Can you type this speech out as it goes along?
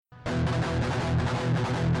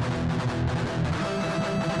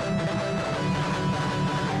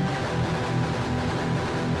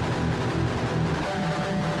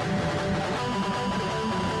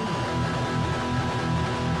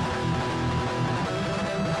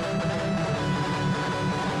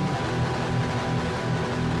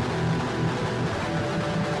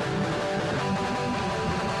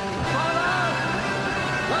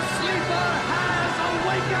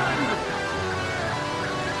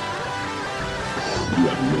You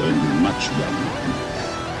have learned much, young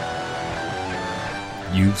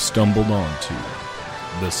one. You've stumbled onto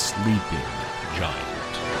the Sleeping Giant.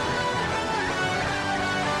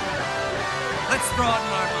 Let's broaden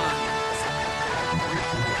our minds.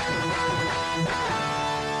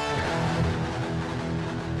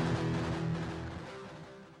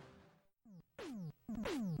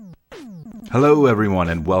 Hello, everyone,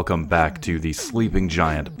 and welcome back to the Sleeping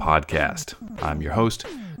Giant podcast. I'm your host,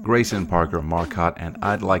 Grayson Parker Marcotte, and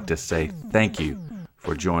I'd like to say thank you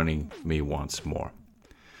for joining me once more.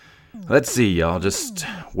 Let's see, y'all, just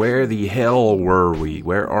where the hell were we?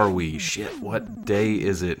 Where are we? Shit, what day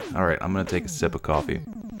is it? Alright, I'm gonna take a sip of coffee.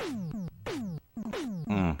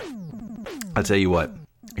 I'll tell you what,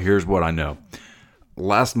 here's what I know.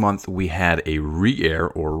 Last month we had a re-air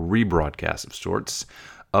or rebroadcast of sorts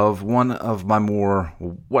of one of my more,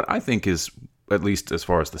 what I think is, at least as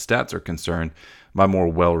far as the stats are concerned, my more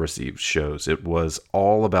well-received shows. It was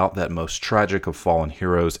all about that most tragic of fallen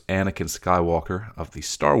heroes, Anakin Skywalker of the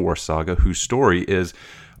Star Wars saga, whose story is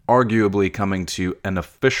arguably coming to an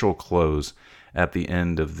official close at the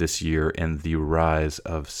end of this year in The Rise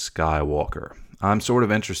of Skywalker. I'm sort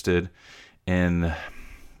of interested in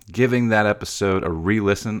giving that episode a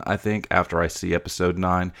re-listen, I think, after I see episode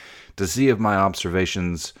 9, to see if my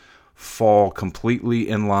observations fall completely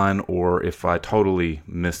in line or if I totally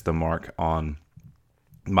missed the mark on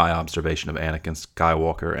my observation of Anakin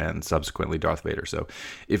Skywalker and subsequently Darth Vader. So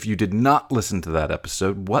if you did not listen to that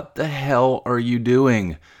episode, what the hell are you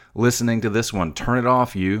doing listening to this one? Turn it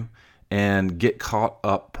off, you, and get caught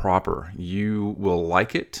up proper. You will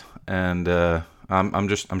like it, and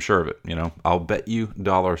I'm sure of it. You know, I'll bet you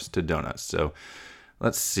dollars to donuts. So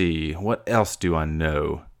let's see, what else do I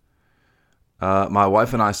know? My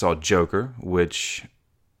wife and I saw Joker, which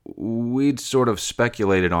we'd sort of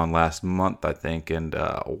speculated on last month, I think, and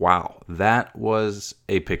wow, that was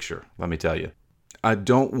a picture, let me tell you. I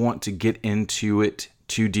don't want to get into it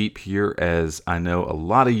too deep here, as I know a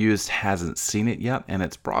lot of you hasn't seen it yet, and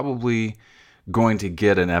it's probably going to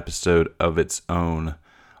get an episode of its own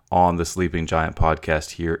on the Sleeping Giant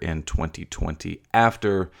podcast here in 2020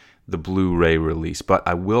 after the Blu-ray release. But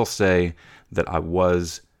I will say that I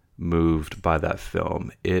was moved by that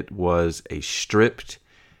film. It was a stripped,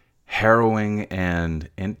 harrowing, and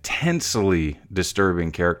intensely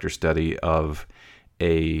disturbing character study of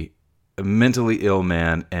a mentally ill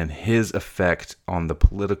man and his effect on the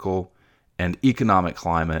political and economic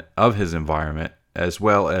climate of his environment, as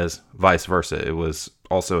well as vice versa. It was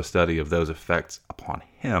also a study of those effects upon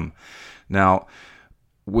him. Now,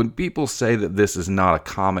 when people say that this is not a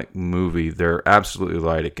comic movie, they're absolutely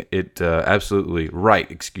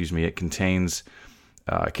right. It contains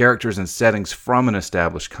characters and settings from an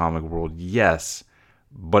established comic world, yes,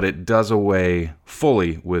 but it does away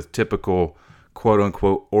fully with typical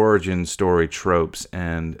quote-unquote origin story tropes,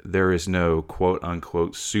 and there is no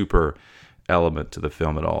quote-unquote super element to the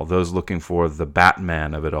film at all. Those looking for the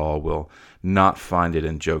Batman of it all will not find it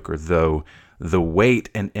in Joker, though the weight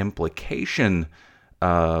and implication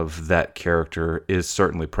of that character is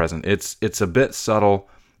certainly present. It's a bit subtle,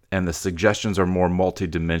 and the suggestions are more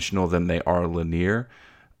multi-dimensional than they are linear.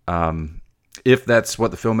 If that's what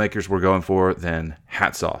the filmmakers were going for, then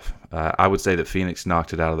hats off. I would say that Phoenix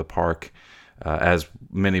knocked it out of the park, as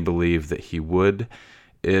many believe that he would.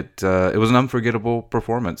 It was an unforgettable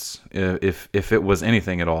performance. If it was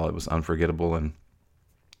anything at all, it was unforgettable, and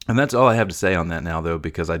that's all I have to say on that now, though,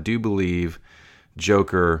 because I do believe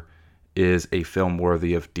Joker is a film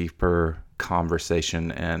worthy of deeper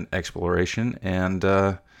conversation and exploration, and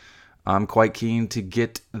I'm quite keen to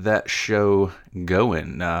get that show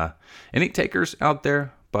going. Any takers out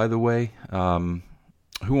there, by the way?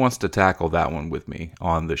 Who wants to tackle that one with me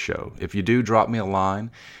on the show? If you do, drop me a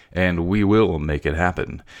line, and we will make it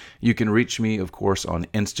happen. You can reach me, of course, on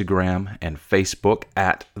Instagram and Facebook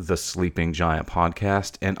at The Sleeping Giant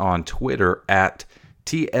Podcast, and on Twitter at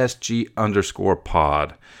TSG_pod.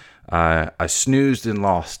 I snoozed and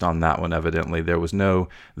lost on that one, evidently. There was no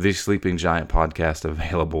The Sleeping Giant podcast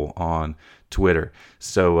available on Twitter.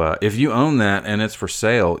 So if you own that and it's for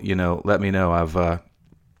sale, let me know. I've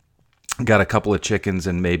got a couple of chickens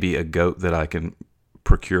and maybe a goat that I can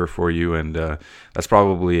procure for you, and that's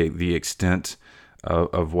probably the extent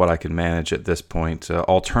of what I can manage at this point.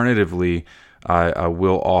 Alternatively, I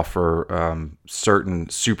will offer certain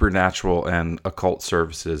supernatural and occult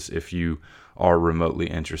services if you are remotely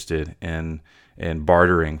interested in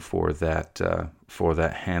bartering for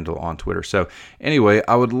that handle on Twitter. So anyway,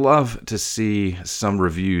 I would love to see some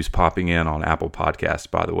reviews popping in on Apple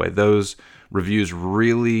Podcasts, by the way. Those reviews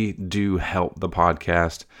really do help the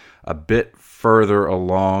podcast a bit further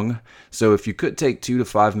along. So if you could take 2 to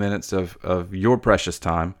 5 minutes of your precious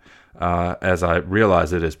time, as I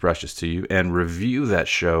realize it is precious to you, and review that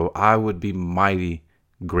show, I would be mighty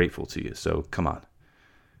grateful to you. So come on,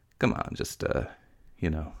 just,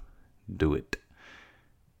 do it.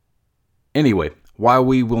 Anyway, while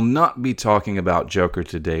we will not be talking about Joker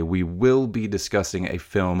today, we will be discussing a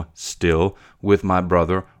film still with my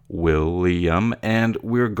brother, William, and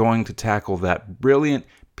we're going to tackle that brilliant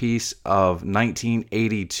piece of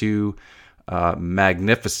 1982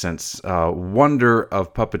 magnificence, wonder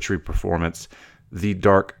of puppetry performance, The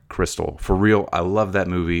Dark Crystal. For real, I love that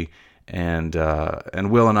movie, and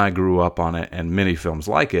Will and I grew up on it and many films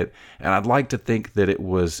like it, and I'd like to think that it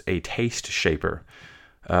was a taste shaper.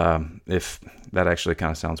 If that actually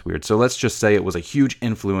kind of sounds weird. So let's just say it was a huge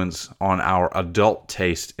influence on our adult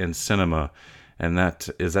taste in cinema. And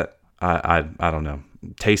I don't know.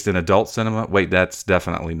 Taste in adult cinema? Wait, that's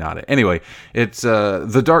definitely not it. Anyway, it's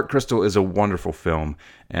The Dark Crystal is a wonderful film.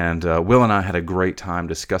 And Will and I had a great time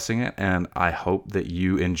discussing it. And I hope that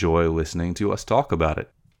you enjoy listening to us talk about it.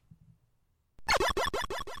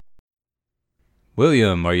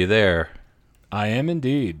 William, are you there? I am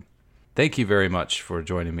indeed. Thank you very much for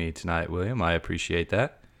joining me tonight, William. I appreciate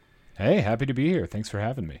that. Hey, happy to be here. Thanks for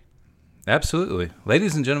having me. Absolutely.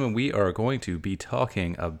 Ladies and gentlemen, we are going to be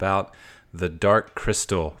talking about The Dark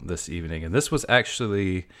Crystal this evening. And this was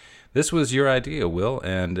your idea, Will.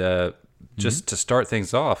 And just to start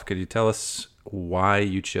things off, could you tell us why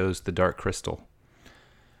you chose The Dark Crystal?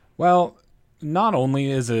 Well, not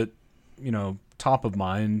only is it, top of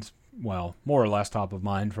mind, well, more or less top of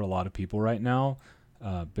mind for a lot of people right now,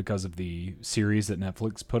 because of the series that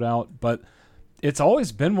Netflix put out. But it's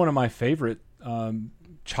always been one of my favorite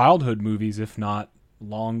childhood movies, if not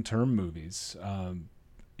long-term movies.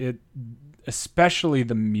 Especially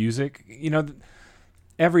the music.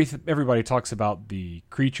 Everybody talks about the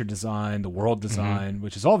creature design, the world design,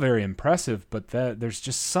 which is all very impressive, but there's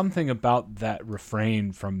just something about that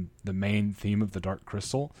refrain from the main theme of The Dark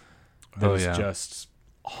Crystal that is just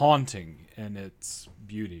haunting in its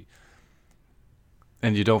beauty.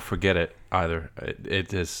 And you don't forget it either.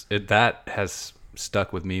 That has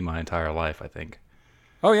stuck with me my entire life, I think.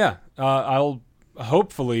 Oh yeah, I'll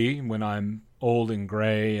hopefully, when I'm old and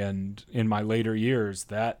gray and in my later years,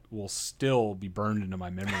 that will still be burned into my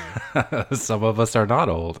memory. Some of us are not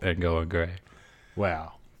old and going gray.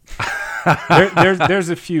 Wow. There's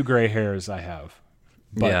a few gray hairs I have,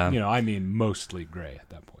 but I mean mostly gray at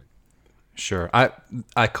that point. Sure, I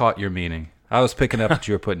caught your meaning. I was picking up what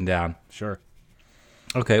you were putting down. Sure.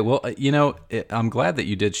 Okay, well, I'm glad that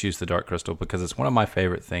you did choose The Dark Crystal because it's one of my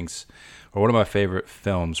favorite things, or one of my favorite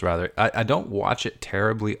films, rather. I don't watch it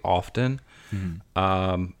terribly often,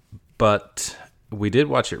 but we did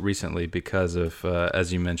watch it recently because of,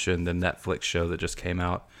 as you mentioned, the Netflix show that just came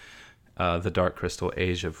out, The Dark Crystal: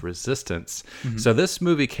 Age of Resistance. So this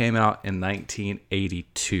movie came out in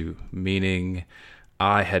 1982, meaning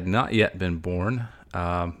I had not yet been born.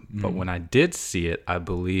 But when I did see it, I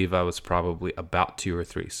believe I was probably about 2 or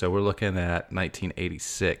 3. So we're looking at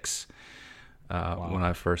 1986 when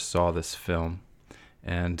I first saw this film.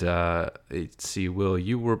 And let's see, Will,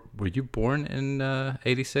 were you born in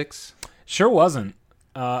 86? Sure wasn't.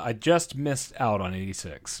 I just missed out on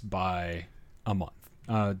 86 by a month.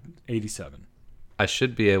 87. I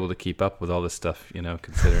should be able to keep up with all this stuff,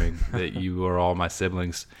 considering that you are all my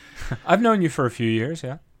siblings. I've known you for a few years,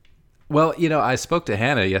 yeah. Well, I spoke to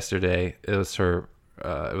Hannah yesterday. It was her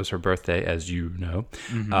birthday, as you know.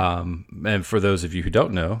 And for those of you who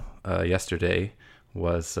don't know, yesterday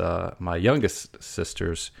was my youngest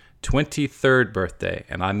sister's 23rd birthday,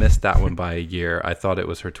 and I missed that one by a year. I thought it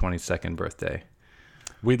was her 22nd birthday.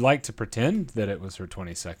 We'd like to pretend that it was her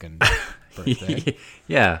 22nd birthday.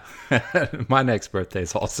 Yeah. My next birthday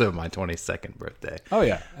is also my 22nd birthday. Oh,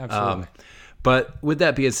 yeah, absolutely. But with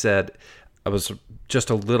that being said, I was just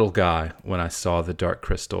a little guy when I saw The Dark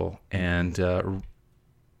Crystal, and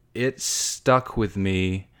it stuck with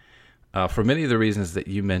me for many of the reasons that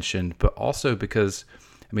you mentioned, but also because,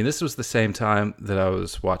 this was the same time that I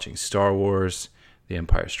was watching Star Wars, The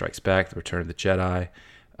Empire Strikes Back, The Return of the Jedi,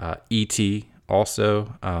 E.T.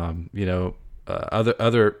 also,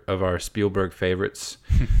 other of our Spielberg favorites,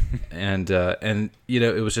 and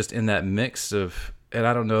it was just in that mix of. And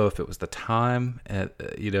I don't know if it was the time,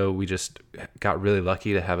 we just got really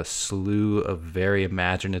lucky to have a slew of very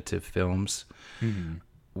imaginative films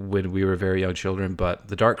when we were very young children. But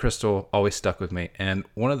The Dark Crystal always stuck with me. And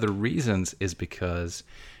one of the reasons is because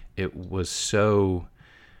it was so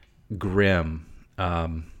grim,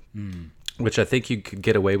 which I think you could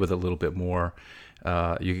get away with a little bit more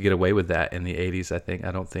you could get away with that in the 80s, I think.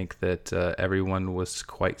 I don't think that everyone was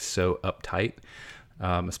quite so uptight,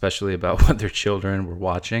 especially about what their children were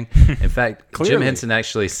watching. In fact, Jim Henson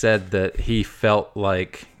actually said that he felt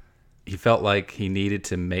like he needed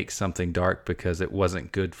to make something dark because it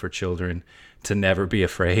wasn't good for children to never be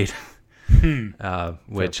afraid,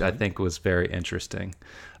 which I think was very interesting.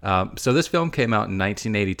 So this film came out in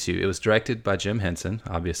 1982. It was directed by Jim Henson,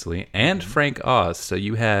 obviously, and Frank Oz. So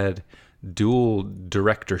you had dual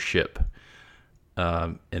directorship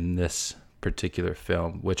in this particular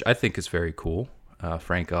film, which I think is very cool.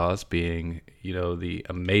 Frank Oz being, the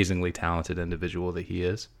amazingly talented individual that he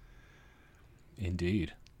is.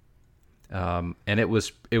 Indeed. And it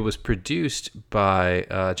was produced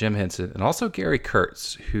by Jim Henson and also Gary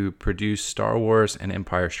Kurtz, who produced Star Wars and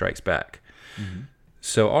Empire Strikes Back. Mm-hmm.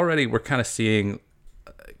 So already we're kind of seeing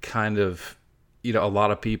a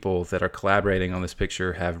lot of people that are collaborating on this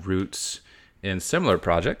picture have roots in similar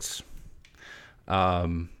projects.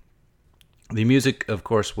 The music, of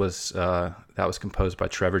course, was composed by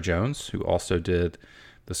Trevor Jones, who also did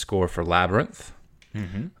the score for Labyrinth.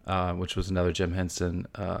 Mm-hmm. Which was another Jim Henson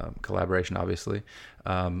collaboration, obviously.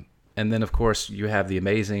 And then, of course, you have the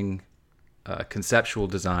amazing conceptual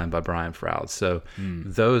design by Brian Froud. So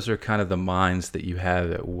those are kind of the minds that you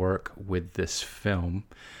have at work with this film.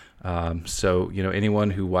 So,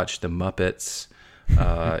 anyone who watched The Muppets,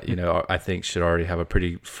 I think should already have a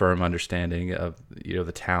pretty firm understanding of,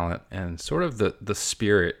 the talent and sort of the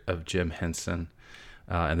spirit of Jim Henson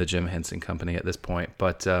and the Jim Henson Company at this point.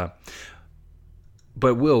 But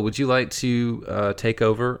Will, would you like to take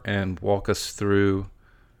over and walk us through,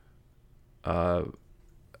 I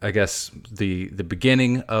guess, the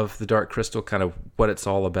beginning of The Dark Crystal, kind of what it's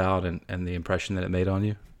all about and the impression that it made on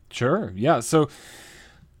you? Sure. Yeah. So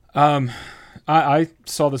I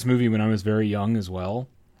saw this movie when I was very young as well.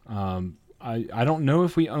 I don't know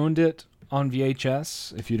if we owned it on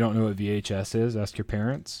VHS. If you don't know what VHS is, ask your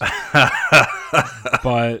parents.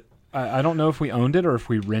 But I don't know if we owned it or if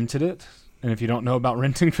we rented it. And if you don't know about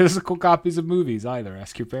renting physical copies of movies either,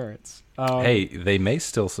 ask your parents. Hey, they may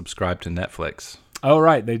still subscribe to Netflix. Oh,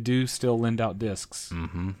 right. They do still lend out discs.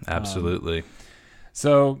 Mm-hmm, absolutely.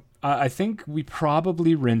 So I think we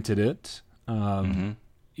probably rented it. And,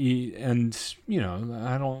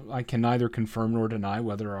 I can neither confirm nor deny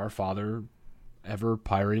whether our father ever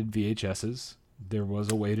pirated VHSs. There was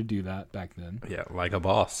a way to do that back then. Yeah, like a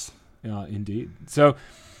boss. Indeed. So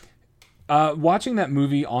watching that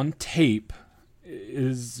movie on tape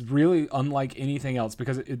is really unlike anything else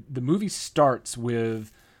because the movie starts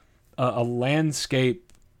with a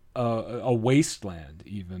landscape, a wasteland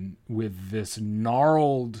even, with this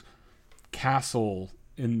gnarled castle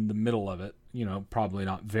in the middle of it. Probably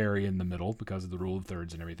not very in the middle because of the rule of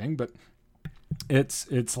thirds and everything, but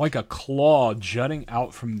it's like a claw jutting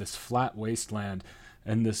out from this flat wasteland,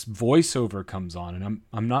 and this voiceover comes on, and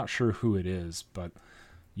I'm not sure who it is, but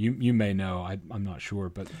you may know. I'm not sure,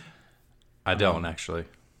 but I don't actually.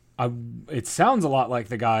 It sounds a lot like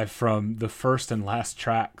the guy from the first and last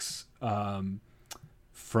tracks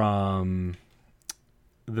from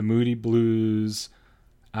the Moody Blues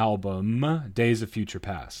album, Days of Future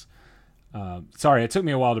Past. Sorry, it took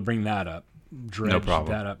me a while to bring that up. Dredge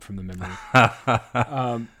that up from the memory.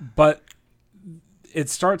 But it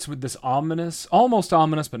starts with this almost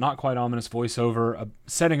ominous, but not quite ominous voiceover,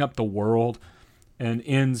 setting up the world, and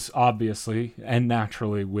ends obviously and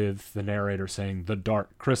naturally with the narrator saying "The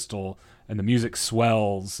Dark Crystal," and the music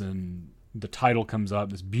swells and the title comes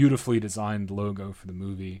up. This beautifully designed logo for the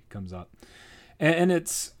movie comes up, and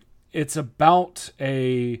it's about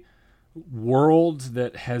a world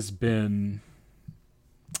that has been.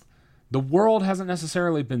 The world hasn't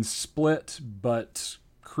necessarily been split, but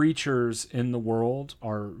creatures in the world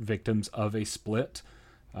are victims of a split,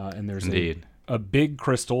 and there's a big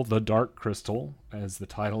crystal, the Dark Crystal, as the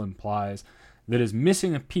title implies, that is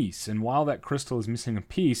missing a piece. And while that crystal is missing a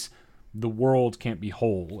piece, the world can't be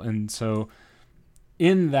whole. And so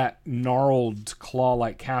in that gnarled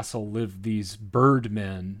claw-like castle live these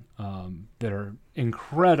birdmen that are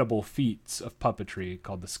incredible feats of puppetry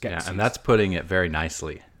called the Skeksis. Yeah, and that's putting it very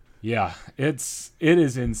nicely. Yeah, it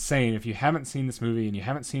is insane. If you haven't seen this movie and you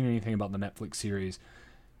haven't seen anything about the Netflix series,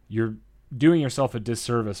 you're doing yourself a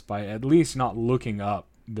disservice by at least not looking up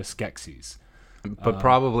the Skeksis. But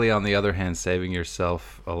probably, on the other hand, saving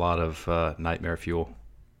yourself a lot of nightmare fuel.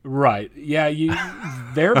 Right. Yeah,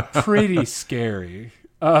 they're pretty scary.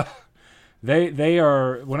 They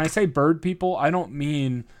are, when I say bird people, I don't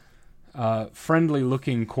mean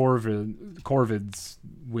friendly-looking corvids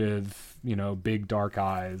with, big dark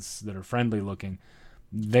eyes that are friendly-looking.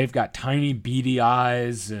 They've got tiny beady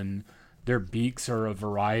eyes and Their beaks are a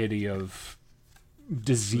variety of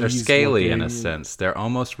disease. They're scaly in a sense. They're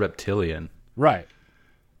almost reptilian. Right.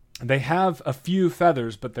 They have a few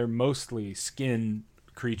feathers, but they're mostly skinned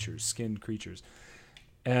creatures.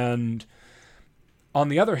 And on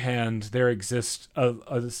the other hand, there exists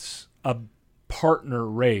a partner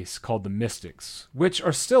race called the Mystics, which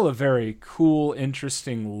are still a very cool,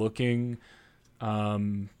 interesting looking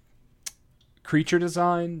creature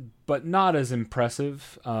design, but not as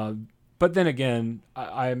impressive. But then again,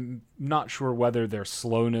 I'm not sure whether their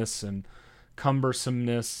slowness and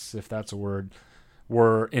cumbersomeness, if that's a word,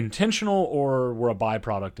 were intentional or were a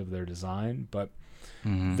byproduct of their design. But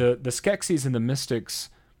the Skeksis and the Mystics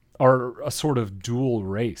are a sort of dual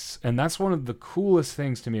race. And that's one of the coolest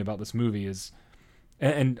things to me about this movie is,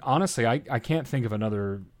 and honestly, I can't think of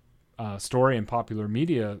another story in popular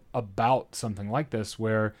media about something like this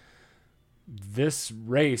where this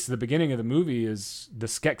race, the beginning of the movie is the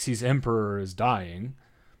Skeksis emperor is dying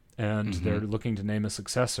and they're looking to name a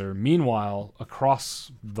successor. Meanwhile,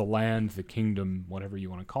 across the land, the kingdom, whatever you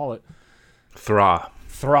want to call it, Thra,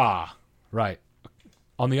 right.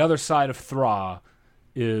 On the other side of Thra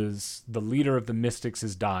is the leader of the Mystics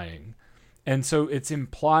is dying. And so it's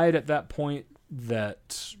implied at that point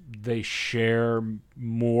that they share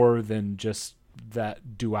more than just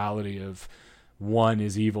that duality of one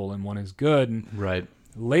is evil and one is good. And right.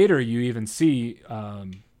 Later, you even see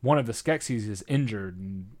one of the Skeksis is injured,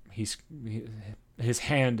 and his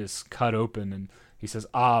hand is cut open, and he says,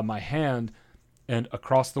 my hand. And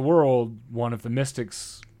across the world, one of the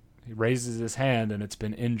Mystics raises his hand, and it's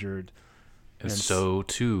been injured. And so,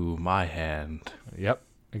 too, my hand. Yep,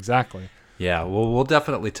 exactly. Yeah, well, we'll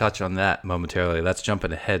definitely touch on that momentarily. That's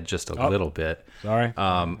jumping ahead just a little bit. Sorry.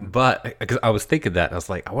 But because I was thinking that, I was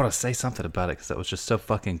like, I want to say something about it because that was just so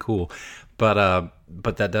fucking cool. But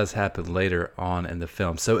that does happen later on in the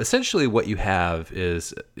film. So essentially what you have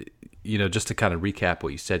is, just to kind of recap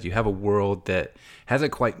what you said, you have a world that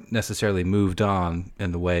hasn't quite necessarily moved on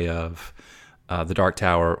in the way of the Dark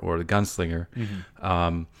Tower or the Gunslinger.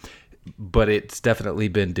 But it's definitely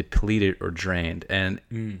been depleted or drained. And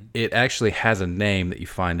it actually has a name that you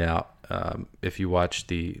find out if you watch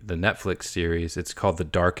the Netflix series. It's called The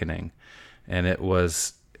Darkening. And it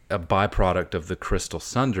was a byproduct of the crystal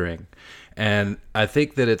sundering. And I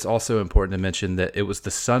think that it's also important to mention that it was the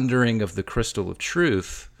sundering of the crystal of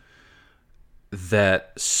truth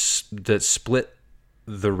that split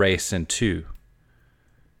the race in two.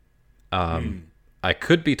 I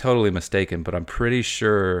could be totally mistaken, but I'm pretty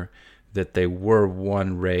sure that they were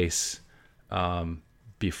one race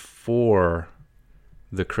before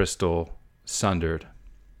the crystal sundered,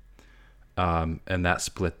 and that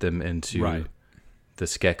split them into the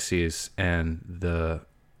Skeksis and the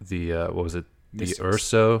what was it? Mystics. The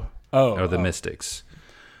Urso or the Mystics.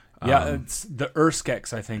 Yeah, it's the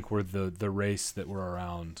Urskeks, I think, were the race that were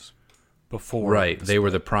around before. Right, they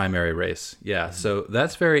were the primary race. Yeah, so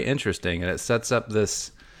that's very interesting, and it sets up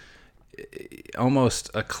this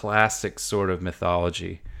almost a classic sort of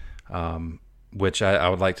mythology, which I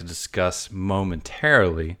would like to discuss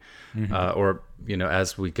momentarily, or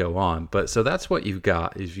as we go on. But so that's what you've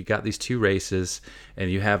got. Is you got these two races,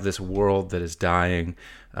 and you have this world that is dying.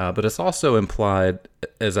 But it's also implied,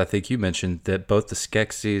 as I think you mentioned, that both the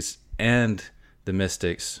Skeksis and the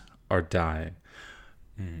Mystics are dying.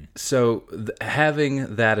 So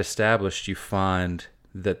having that established, you find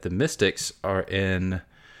that the Mystics are in,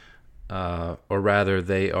 or rather,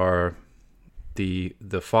 they are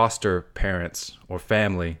the foster parents or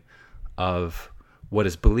family of what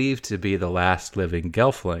is believed to be the last living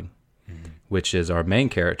Gelfling, which is our main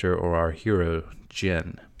character or our hero,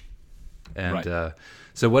 Jin. And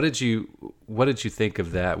so, what did you think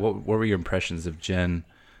of that? What were your impressions of Jin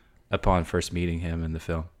upon first meeting him in the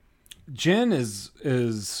film? Jin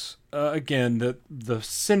is again the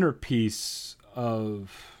centerpiece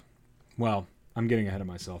of. Well, I'm getting ahead of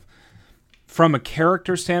myself. From a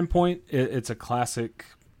character standpoint, it's a classic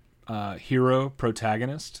hero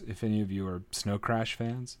protagonist, if any of you are Snow Crash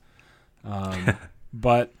fans.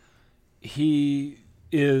 But he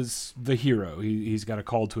is the hero. He's got a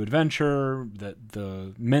call to adventure that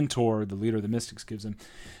the mentor, the leader of the Mystics, gives him.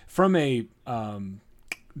 From a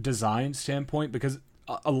design standpoint, because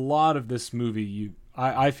a lot of this movie,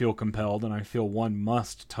 I feel compelled, and I feel one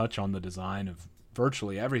must touch on the design of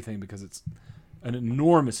virtually everything because it's an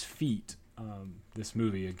enormous feat. This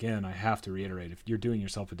movie, again, I have to reiterate, if you're doing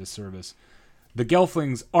yourself a disservice, the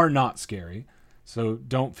Gelflings are not scary, so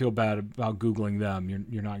don't feel bad about Googling them.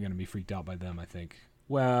 You're not going to be freaked out by them, I think.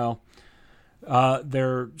 Well,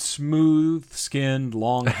 They're smooth-skinned,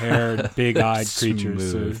 long-haired, big-eyed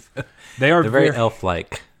creatures. Smooth. So they're very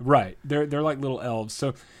elf-like. Right. They're like little elves.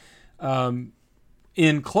 So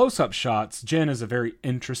in close-up shots, Jen is a very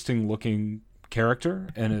interesting-looking character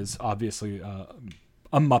and is obviously a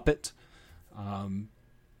Muppet,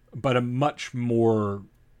 but a much more,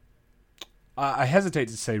 I hesitate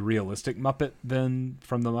to say realistic Muppet than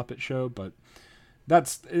from the Muppet Show, but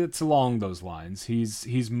it's along those lines.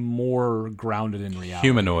 He's more grounded in reality.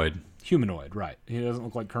 Humanoid, right. He doesn't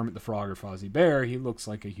look like Kermit the Frog or Fozzie Bear. He looks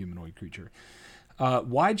like a humanoid creature.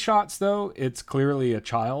 Wide shots, though, it's clearly a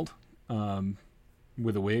child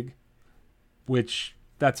with a wig, which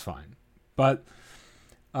that's fine. But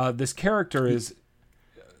this character is...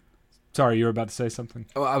 Sorry, you were about to say something?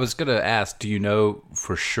 Oh, I was going to ask, do you know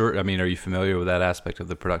for sure... I mean, are you familiar with that aspect of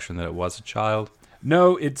the production that it was a child?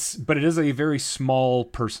 No, but it is a very small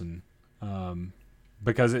person.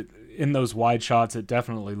 Because in those wide shots, it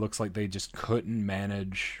definitely looks like they just couldn't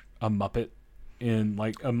manage a Muppet in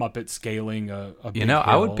like a Muppet scaling a big hill.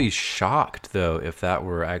 I would be shocked, though, if that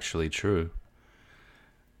were actually true.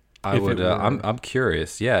 I'm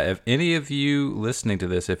curious. Yeah, if any of you listening to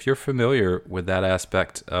this, if you're familiar with that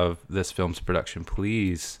aspect of this film's production,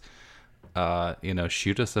 please,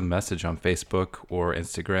 shoot us a message on Facebook or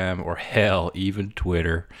Instagram or hell, even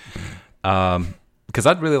Twitter. Because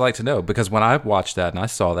I'd really like to know. Because when I watched that and I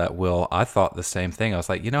saw that, Will, I thought the same thing. I was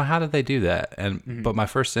like, how did they do that? And but my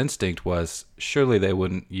first instinct was, surely they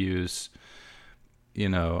wouldn't use,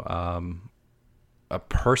 a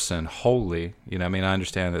person wholly. I mean, I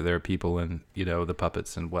understand that there are people in, the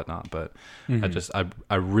puppets and whatnot, but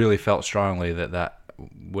I really felt strongly that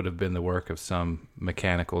would have been the work of some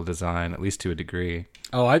mechanical design, at least to a degree.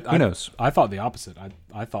 Oh, who knows? I thought the opposite.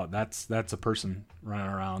 I thought that's a person running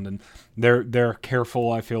around, and they're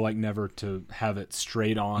careful. I feel like never to have it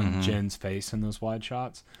straight on Jen's face in those wide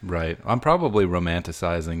shots. Right. I'm probably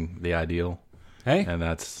romanticizing the ideal. Hey, and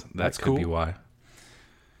that could cool. be why.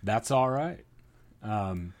 That's all right.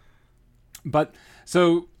 But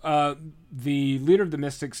so the leader of the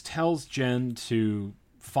Mystics tells Jen to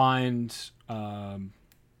find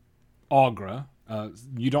Aughra.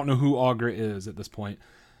 You don't know who Aughra is at this point,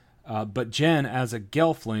 but Jen, as a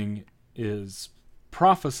Gelfling, is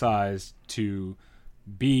prophesized to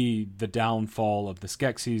be the downfall of the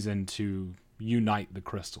Skeksis and to unite the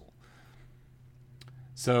crystal.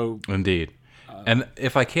 So indeed. And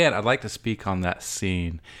if I can, I'd like to speak on that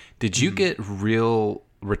scene. Did you get real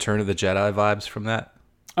Return of the Jedi vibes from that?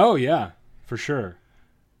 Oh, yeah, for sure.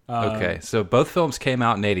 Okay, so both films came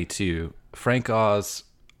out in 1982. Frank Oz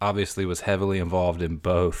obviously was heavily involved in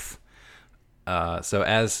both. So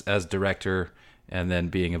as director and then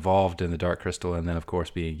being involved in the Dark Crystal and then, of course,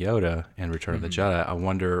 being Yoda in Return of the Jedi, I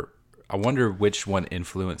wonder which one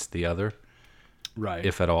influenced the other, right?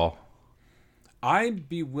 If at all. I'd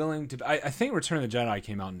be willing to... I think Return of the Jedi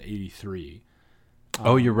came out in 1983.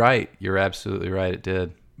 Oh, you're right. You're absolutely right. It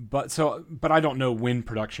did. But I don't know when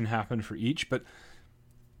production happened for each. But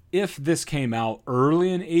if this came out early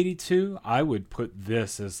in 1982, I would put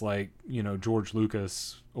this as like, George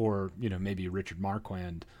Lucas or, maybe Richard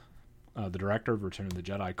Marquand, the director of Return of the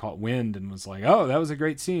Jedi, caught wind and was like, oh, that was a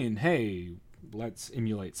great scene. Hey, let's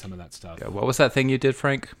emulate some of that stuff. Yeah, what was that thing you did,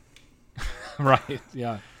 Frank? Right.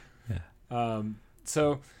 Yeah.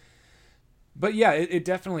 But yeah, it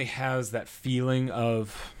definitely has that feeling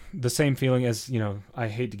of the same feeling as, I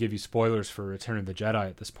hate to give you spoilers for Return of the Jedi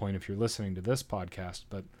at this point if you're listening to this podcast,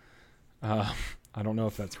 but I don't know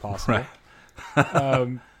if that's possible.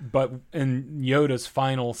 Right. But in Yoda's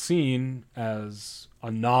final scene as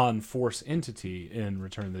a non-Force entity in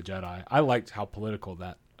Return of the Jedi, I liked how political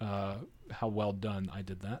that, how well done I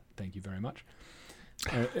did that. Thank you very much.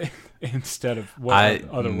 Instead of what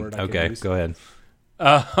other word I okay, use. Go ahead.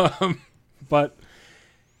 But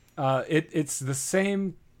it's the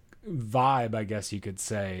same vibe, I guess you could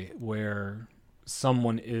say, where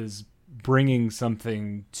someone is bringing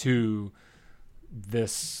something to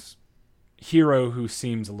this hero who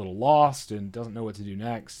seems a little lost and doesn't know what to do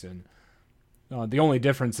next. And the only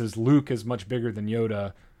difference is Luke is much bigger than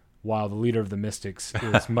Yoda, while the leader of the Mystics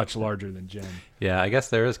is much larger than Jen. Yeah, I guess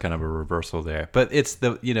there is kind of a reversal there. But it's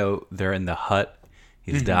they're in the hut.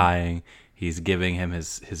 He's dying. He's giving him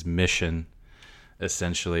his mission,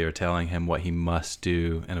 essentially, or telling him what he must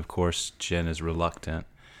do. And of course, Jen is reluctant.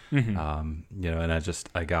 And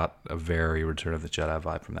I got a very Return of the Jedi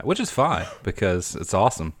vibe from that, which is fine because it's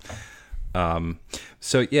awesome.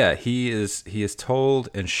 So yeah, he is told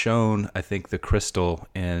and shown, I think, the crystal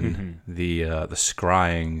in the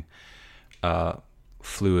scrying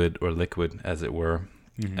fluid or liquid, as it were,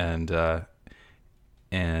 and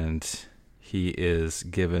he is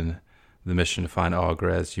given the mission to find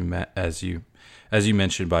Aughra, as you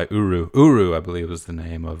mentioned, by Uru. Uru, I believe, was the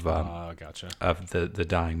name of Gotcha. of the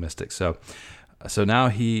dying mystic. So now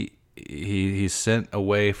he's sent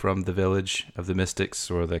away from the village of the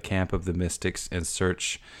mystics, or the camp of the mystics, in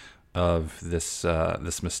search of this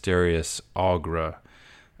mysterious Aughra.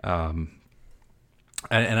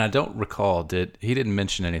 And I don't recall, he didn't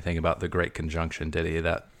mention anything about the Great Conjunction, did he?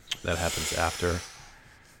 That happens after.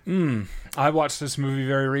 I watched this movie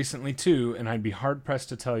very recently too, and I'd be hard pressed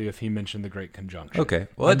to tell you if he mentioned the Great Conjunction. Okay,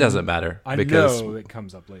 well, it doesn't matter. I because know it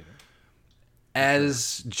comes up later.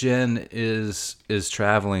 as Jen is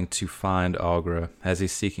traveling to find Aughra, as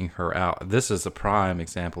he's seeking her out, this is a prime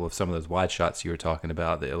example of some of those wide shots you were talking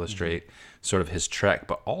about that illustrate sort of his trek,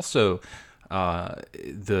 but also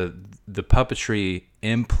the puppetry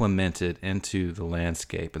implemented into the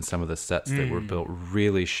landscape and some of the sets that were built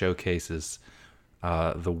really showcases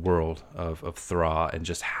the world of Thra and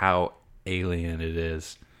just how alien it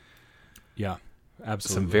is. Yeah,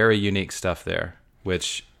 absolutely. Some very unique stuff there,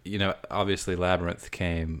 which, obviously Labyrinth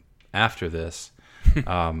came after this,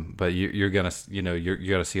 but you're gonna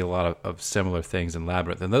see a lot of similar things in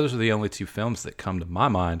Labyrinth, and those are the only two films that come to my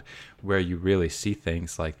mind where you really see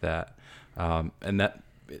things like that. And that,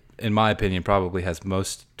 in my opinion, probably has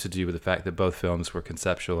most to do with the fact that both films were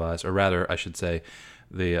conceptualized, or rather, I should say,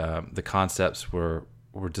 the concepts were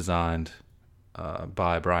designed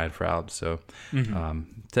by Brian Froud. So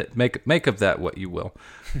make of that what you will.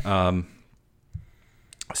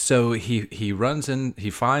 So he runs in. He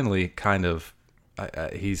finally kind of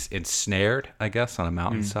he's ensnared, I guess, on a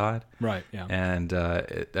mountainside. Right. Yeah. And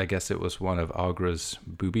I guess it was one of Aughra's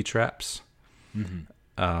booby traps.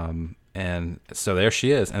 And so there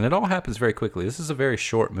she is, and it all happens very quickly. This is a very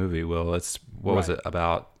short movie. Will, what was it,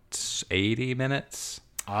 about 80 minutes?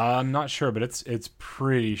 I'm not sure, but it's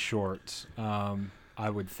pretty short. I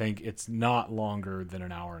would think it's not longer than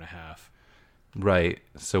an hour and a half. Right.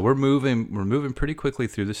 So we're moving pretty quickly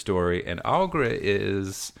through the story, and Aughra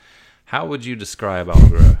is. How would you describe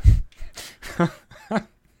Aughra?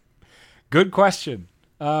 Good question.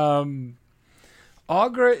 Aughra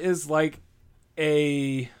is like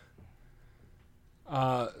a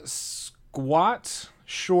squat,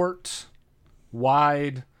 short,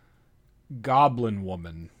 wide goblin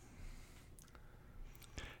woman.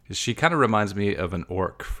 She kind of reminds me of an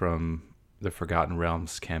orc from the Forgotten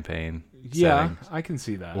Realms campaign. Yeah, setting, I can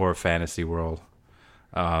see that. or Fantasy World.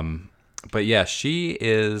 But yeah, she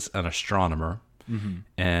is an astronomer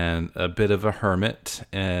and a bit of a hermit,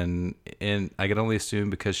 and I can only assume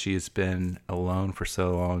because she's been alone for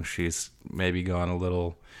so long, she's maybe gone a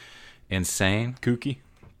little insane. Kooky.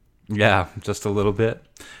 Yeah, just a little bit.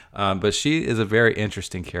 But she is a very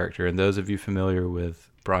interesting character, and those of you familiar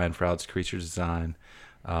with Brian Froud's creature design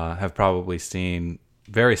have probably seen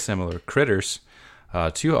very similar critters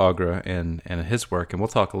to Aughra in his work, and we'll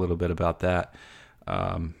talk a little bit about that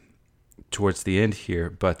towards the end here.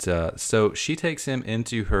 But so she takes him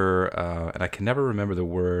into her, and I can never remember the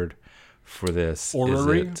word for this.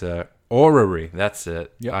 Orrery? Is it, orrery, that's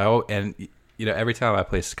it. Yep. And every time I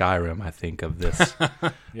play Skyrim, I think of this,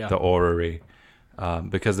 Yeah. the orrery,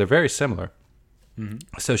 because they're very similar.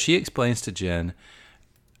 So she explains to Jen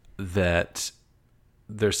that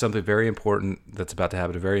there's something very important that's about to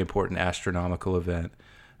happen, a very important astronomical event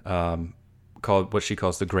called what she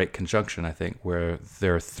calls the Great Conjunction, I think, where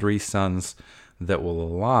there are three suns that will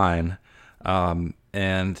align,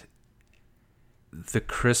 and the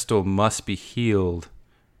crystal must be healed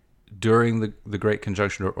during the Great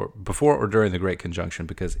Conjunction, or before or during the Great Conjunction,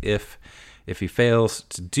 because if he fails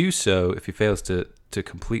to do so, if he fails to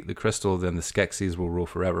complete the crystal, then the Skeksis will rule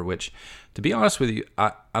forever, which, to be honest with you,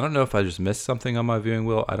 I don't know if I just missed something on my viewing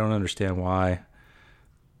wheel. I don't understand why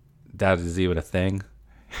that is even a thing.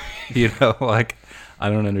 Like, I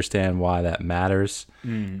don't understand why that matters,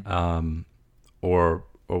 or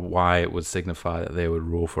why it would signify that they would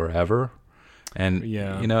rule forever. And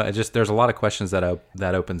it just, there's a lot of questions that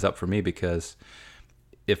opens up for me, because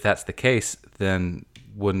if that's the case, then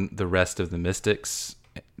wouldn't the rest of the mystics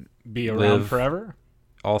be around forever?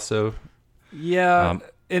 Also, yeah,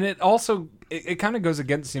 and it also it kind of goes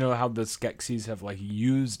against how the Skeksis have like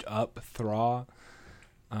used up Thra.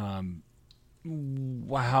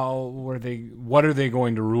 What are they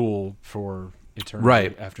going to rule for eternity?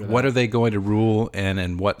 Right. After that? What are they going to rule, and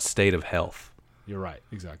in what state of health? You're right.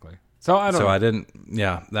 Exactly. So I don't know. I didn't.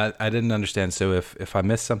 Yeah, I didn't understand. So if I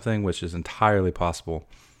missed something, which is entirely possible,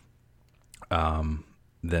 then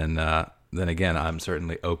again, I'm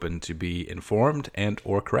certainly open to be informed and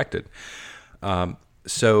or corrected.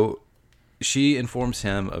 So she informs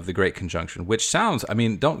him of the Great Conjunction, which sounds, I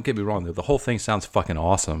mean, don't get me wrong, though, the whole thing sounds fucking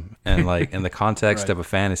awesome. And like in the context Right. of a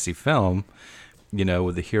fantasy film, you know,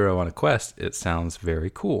 with the hero on a quest, it sounds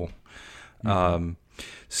very cool.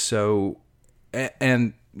 So,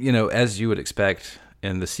 and you know, as you would expect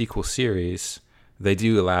in the sequel series, they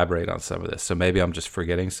do elaborate on some of this. So maybe I'm just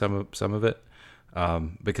forgetting some of it,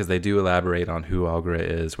 because they do elaborate on who Algra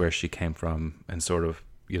is, where she came from, and sort of,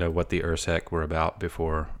 you know, what the Urskek were about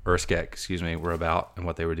before were about, and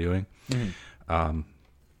what they were doing.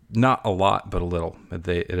 Not a lot, but a little.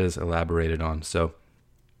 It is elaborated on. So,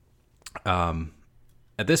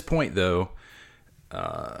 at this point, though,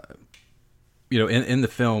 you know, in the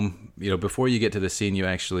film, you know, before you get to the scene, you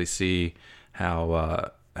actually see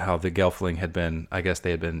how the Gelfling had been, I guess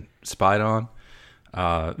they had been spied on.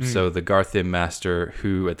 So the Garthim Master,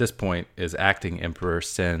 who at this point is acting Emperor,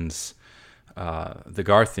 sends the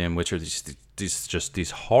Garthim, which are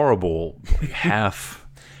these horrible half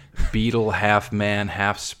beetle, half man,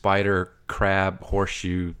 half spider, crab,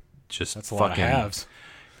 horseshoe, just That's a fucking lot of halves.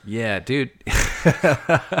 Yeah, dude. If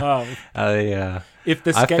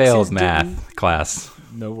the I failed Skeksis math class.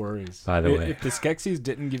 no worries. By the way. If the Skeksis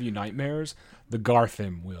didn't give you nightmares, the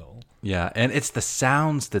Garthim will. Yeah, and it's the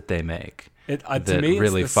sounds that they make. To that me,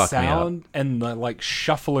 really it's the fuck me up. sound and the like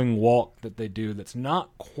shuffling walk that they do that's not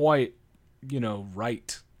quite, you know,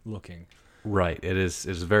 right looking. Right. It is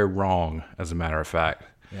very wrong, as a matter of fact.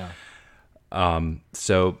 Yeah.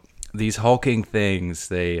 So these hulking things,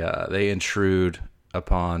 they intrude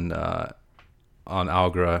upon on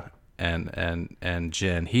Algra and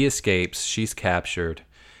Jin. He escapes. She's captured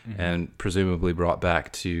and presumably brought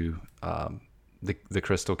back to the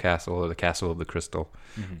Crystal Castle, or the Castle of the Crystal,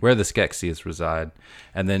 where the Skeksis reside.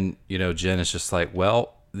 And then, you know, Jin is just like,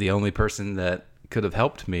 well, the only person that could have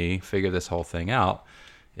helped me figure this whole thing out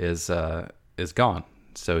is gone.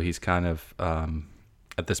 So he's kind of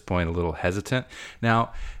at this point a little hesitant.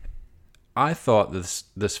 Now, I thought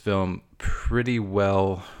this film pretty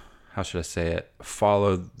well, how should I say it,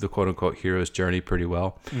 followed the quote-unquote hero's journey pretty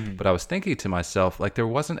well. But I was thinking to myself, like, there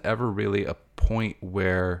wasn't ever really a point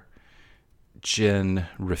where Jin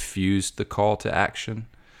refused the call to action.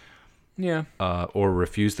 Yeah. Or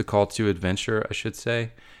refused the call to adventure, I should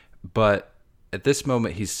say. But at this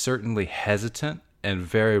moment, he's certainly hesitant and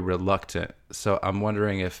very reluctant. So I'm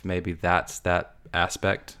wondering if maybe that's that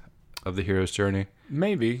aspect of the hero's journey.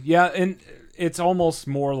 Maybe. Yeah, and it's almost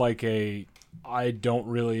more like I don't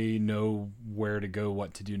really know where to go,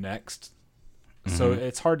 what to do next. So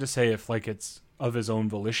it's hard to say if like it's of his own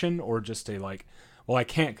volition or just a like, well, I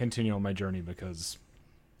can't continue on my journey because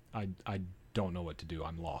I don't know what to do.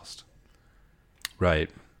 I'm lost. Right.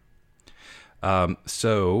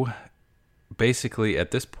 So basically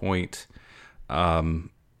at this point,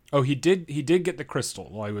 oh, he did get the crystal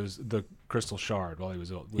while he was the crystal shard while he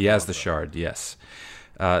was. He has the shard, yes.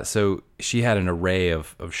 So she had an array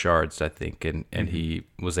of shards, I think, and he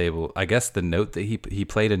was able, I guess the note that he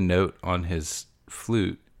played a note on his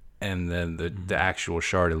flute, and then the actual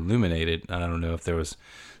shard illuminated. I don't know if there was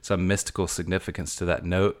some mystical significance to that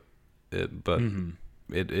note, but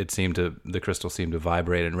it seemed to, the crystal seemed to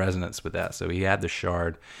vibrate in resonance with that. So he had the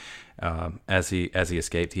shard. As he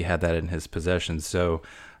escaped, he had that in his possession. So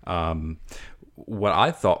what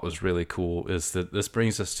I thought was really cool is that this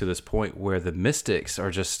brings us to this point where the mystics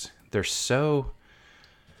are just, they're so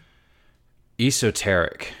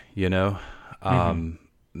esoteric, you know.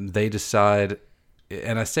 They decide,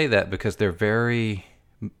 and I say that because they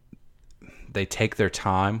take their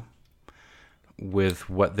time with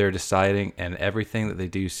what they're deciding, and everything that they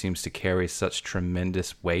do seems to carry such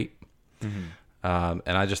tremendous weight. And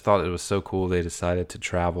I just thought it was so cool they decided to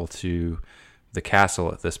travel to the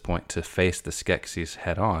castle at this point to face the Skeksis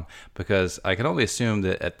head on, because I can only assume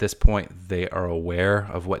that at this point they are aware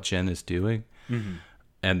of what Jin is doing,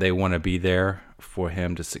 and they want to be there for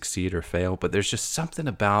him to succeed or fail. But there's just something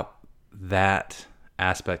about that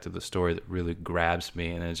aspect of the story that really grabs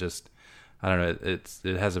me, and it just, I don't know,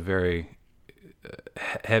 it has a very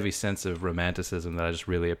heavy sense of romanticism that I just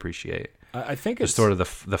really appreciate. I think just it's sort of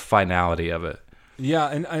the finality of it. Yeah,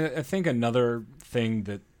 and I think another thing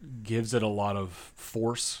that gives it a lot of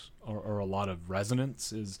force or a lot of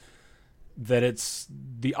resonance is that it's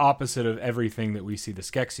the opposite of everything that we see the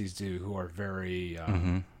Skeksis do, who are very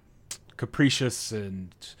capricious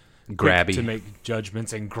and grabby quick to make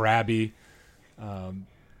judgments and grabby.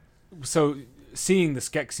 So seeing the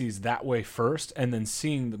Skeksis that way first, and then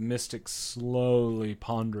seeing the mystics slowly,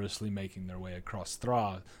 ponderously making their way across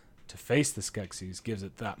Thra to face the Skeksis gives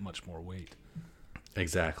it that much more weight.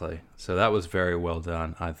 Exactly. So that was very well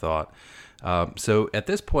done, I thought. So at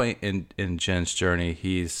this point in Jen's journey,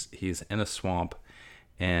 he's in a swamp,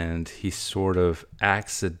 and he sort of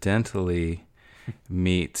accidentally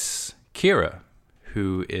meets Kira,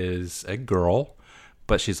 who is a girl,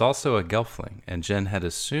 but she's also a gelfling. And Jen had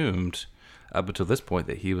assumed up until this point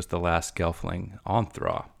that he was the last gelfling on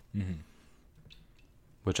Thra,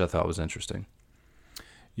 which I thought was interesting.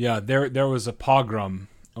 Yeah, there was a pogrom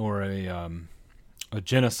or a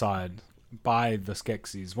genocide by the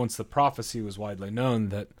Skeksis. Once the prophecy was widely known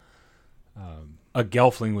that a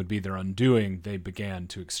gelfling would be their undoing, they began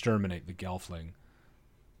to exterminate the gelfling.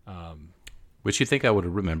 Which you think I would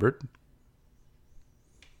have remembered,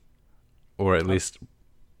 or at least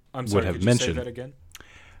I'm sorry, would have could you mentioned. say that again?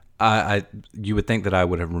 You would think that I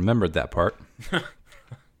would have remembered that part.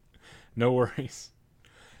 No worries.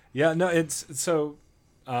 Yeah, no, it's so.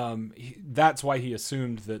 That's why he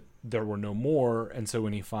assumed that there were no more, and so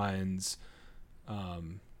when he finds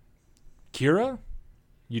Kira,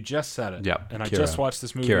 you just said it. Yeah, and I Kira. just watched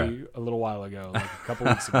this movie Kira. a little while ago, like a couple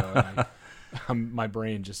weeks ago, and my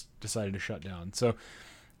brain just decided to shut down. So,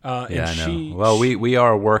 Yeah, and I know. Well, we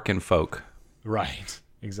are working folk. Right,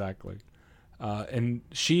 exactly. And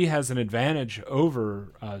she has an advantage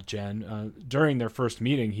over Jen. During their first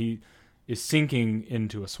meeting, he is sinking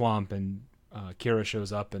into a swamp, and Kira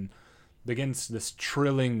shows up and begins this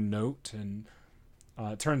trilling note. And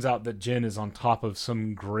it turns out that Jen is on top of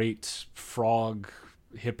some great frog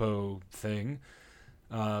hippo thing.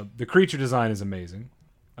 The creature design is amazing.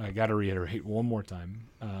 I got to reiterate one more time.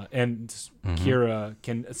 And Kira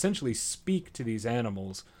can essentially speak to these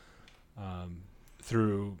animals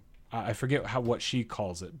through, I forget what she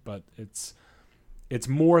calls it, but it's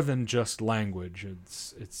more than just language.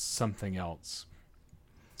 It's something else.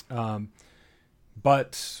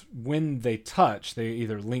 But when they touch, they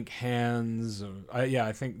either link hands. Or,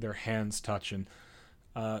 I think their hands touch, and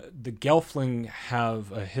the Gelfling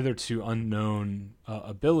have a hitherto unknown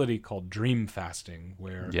ability called dream fasting,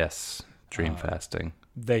 where Yes, dream fasting.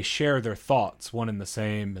 they share their thoughts, one and the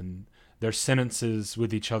same, and their sentences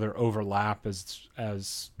with each other overlap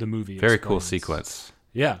as the movie Very cool explains. sequence.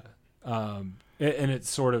 Yeah. And it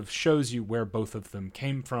sort of shows you where both of them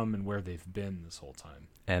came from and where they've been this whole time.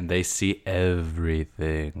 And they see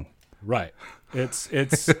everything. Right. It's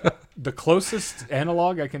the closest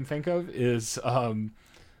analog I can think of is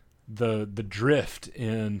the drift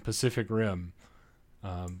in Pacific Rim.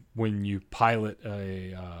 When you pilot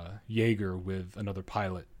a Jaeger with another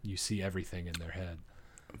pilot, you see everything in their head.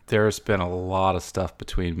 There's been a lot of stuff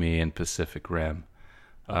between me and Pacific Rim.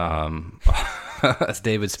 As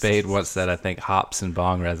David Spade once said, I think hops and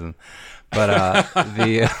bong resin. But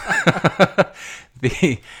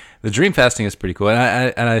the dream fasting is pretty cool,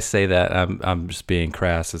 and I say that I'm just being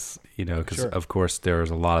crass, as you know, because of course there's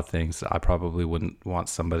a lot of things I probably wouldn't want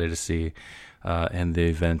somebody to see in the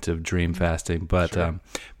event of dream fasting. But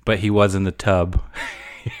but he was in the tub.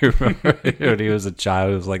 You remember when he was a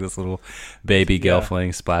child? It was like this little baby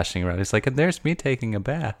gelfling splashing around. He's like, and there's me taking a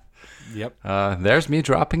bath. Yep. There's me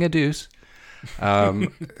dropping a deuce.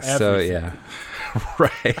 So yeah,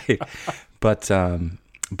 right. But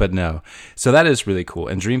no. So that is really cool.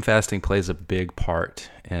 And dream fasting plays a big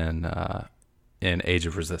part in Age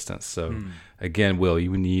of Resistance. So again, Will,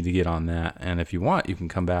 you need to get on that. And if you want, you can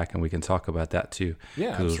come back and we can talk about that too.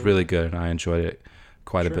 Yeah, because it was really good and I enjoyed it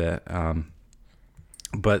quite a bit.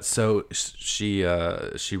 But so she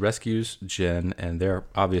rescues Jen, and they're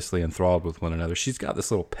obviously enthralled with one another. She's got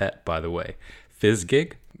this little pet, by the way,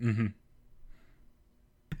 Fizzgig,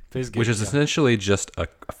 Fizzgig, which is essentially just a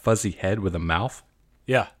fuzzy head with a mouth.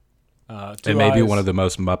 Yeah. And maybe one of the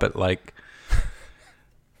most Muppet-like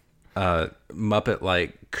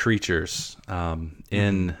creatures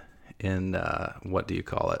in what do you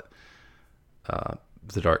call it?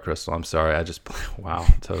 The Dark Crystal. I'm sorry. I just wow.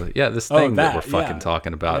 Totally. Yeah, this thing that we're fucking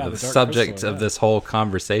talking about. The subject Crystal, of this whole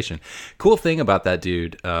conversation. Cool thing about that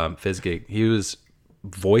dude, Fizzgig, he was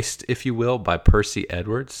voiced, if you will, by Percy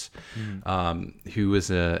Edwards, who was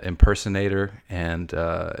an impersonator, and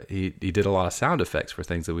he did a lot of sound effects for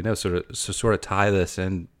things that we know. Sort of tie this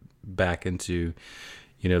in back into,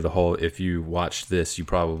 you know, the whole, if you watched this, you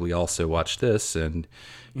probably also watched this, and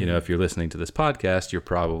you know, if you're listening to this podcast, you're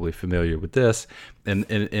probably familiar with this. And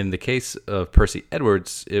in the case of Percy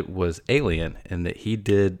Edwards, it was Alien, in that he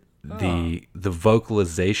did the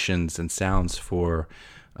vocalizations and sounds for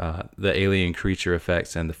the alien creature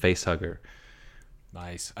effects and the face hugger.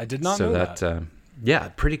 Nice. I did not know that. Yeah,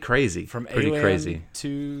 pretty crazy. From pretty Alien crazy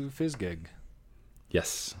to Fizzgig.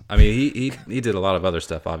 Yes, I mean he did a lot of other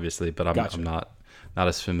stuff, obviously, but I'm not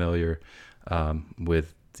as familiar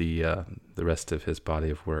with the rest of his body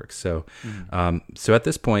of work. So, so at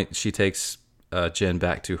this point, she takes Jen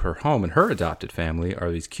back to her home, and her adopted family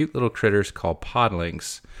are these cute little critters called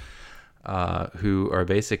podlings, who are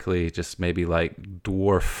basically just maybe like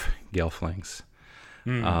dwarf gelflings.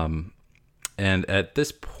 And at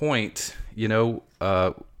this point,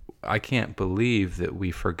 I can't believe that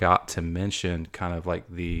we forgot to mention kind of like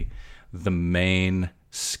the main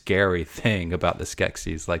scary thing about the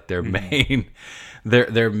Skeksis, like their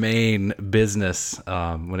main business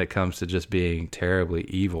when it comes to just being terribly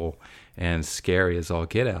evil and scary as all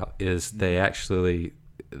get out is they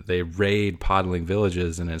raid podling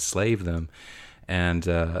villages and enslave them. And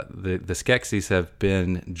the Skeksis have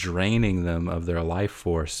been draining them of their life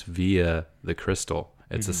force via the crystal.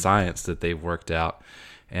 It's a science that they've worked out.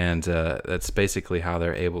 And that's basically how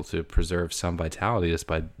they're able to preserve some vitality, just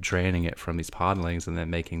by draining it from these podlings and then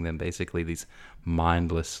making them basically these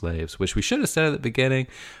mindless slaves, which we should have said at the beginning.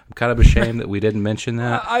 I'm kind of ashamed that we didn't mention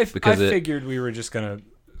that. I figured we were just going to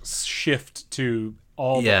shift to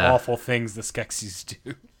all the awful things the Skeksis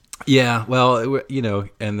do. Yeah, well,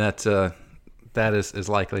 and that is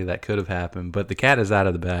likely that could have happened, but the cat is out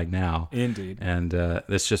of the bag now. Indeed. And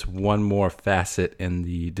it's just one more facet in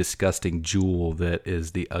the disgusting jewel that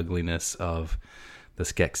is the ugliness of the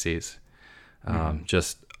Skeksis.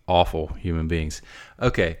 Just awful human beings.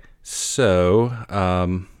 Okay, so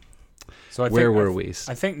where were we?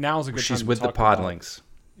 I think now's a good time to talk She's with the podlings.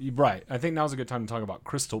 Right. I think now's a good time to talk about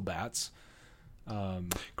crystal bats.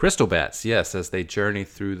 Crystal bats, yes, as they journey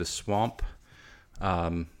through the swamp.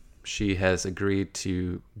 She has agreed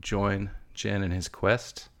to join Jen in his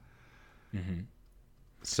quest.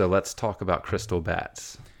 So let's talk about crystal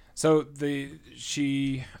bats. So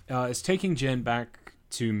she is taking Jen back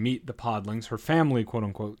to meet the podlings, her family, quote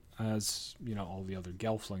unquote, as all the other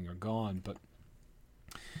gelfling are gone. But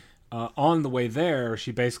on the way there,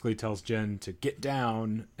 she basically tells Jen to get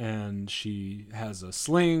down, and she has a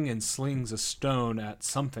sling and slings a stone at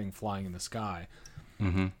something flying in the sky.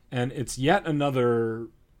 And it's yet another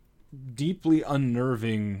deeply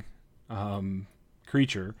unnerving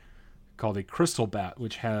creature called a crystal bat,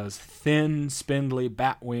 which has thin, spindly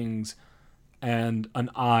bat wings and an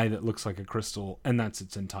eye that looks like a crystal, and that's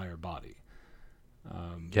its entire body.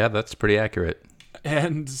 Yeah, that's pretty accurate.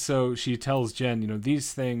 And so she tells Jen,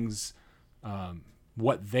 these things,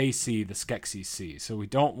 what they see, the Skeksis see. So we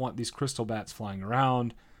don't want these crystal bats flying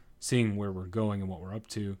around, seeing where we're going and what we're up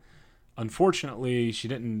to. Unfortunately, she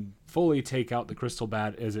didn't fully take out the crystal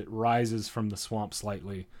bat as it rises from the swamp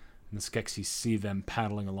slightly, and the Skeksis see them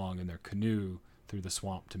paddling along in their canoe through the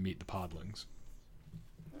swamp to meet the podlings.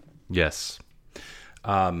 Yes.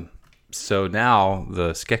 So now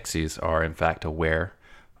the Skeksis are in fact aware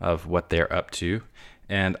of what they're up to,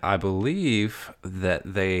 and I believe that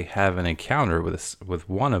they have an encounter with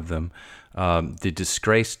one of them, the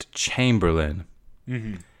disgraced Chamberlain.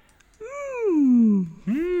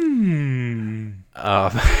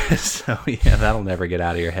 So yeah, that'll never get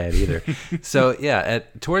out of your head either. So yeah,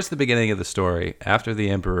 towards the beginning of the story, after the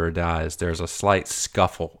emperor dies, there's a slight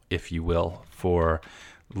scuffle, if you will, for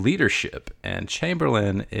leadership, and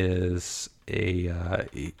Chamberlain is a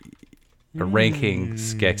ranking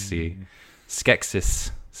Skeksis.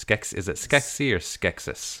 Is it Skeksi or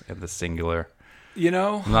Skeksis in the singular?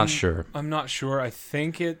 I'm not sure. I'm not sure. I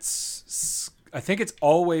think it's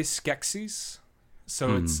always Skeksis.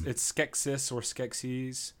 So it's Skeksis or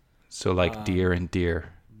Skeksis. So like deer and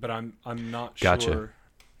deer. But I'm not Gotcha. sure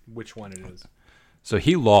which one it is. So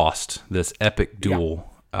he lost this epic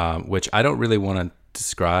duel, which I don't really want to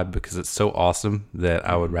describe because it's so awesome that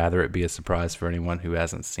I would rather it be a surprise for anyone who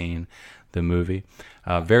hasn't seen the movie.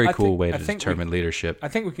 Very cool way to determine leadership. I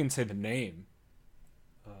think we can say the name.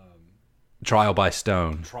 Trial by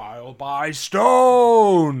Stone. Trial by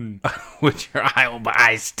Stone! Trial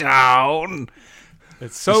by Stone!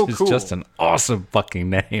 It's so It's cool. just an awesome fucking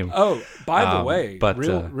name. Oh, by the way, but,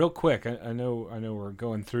 real quick, I know we're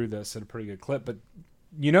going through this at a pretty good clip, but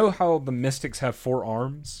you know how the Mystics have 4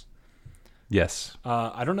 arms? Yes.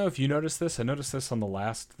 I don't know if you noticed this. I noticed this on the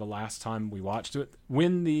last time we watched it.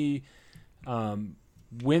 When the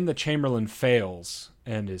Chamberlain fails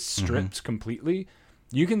and is stripped completely,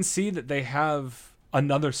 you can see that they have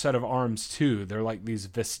another set of arms too. They're like these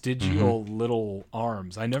vestigial little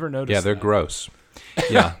arms. I never noticed. Yeah, they're gross.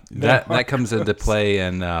 Yeah, that comes into play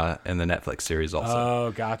in the Netflix series also.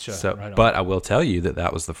 Oh, gotcha. So, right on. but I will tell you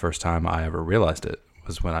that was the first time I ever realized it,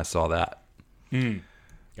 was when I saw that.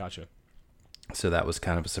 Gotcha. So that was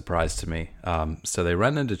kind of a surprise to me. So they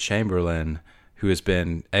run into Chamberlain, who has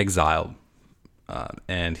been exiled,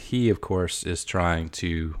 and he, of course, is trying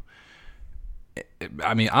to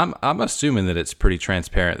I mean, I'm assuming that it's pretty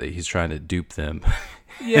transparent that he's trying to dupe them.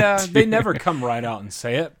 Yeah, they never come right out and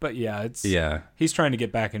say it, but Yeah. he's trying to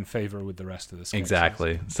get back in favor with the rest of the sketches.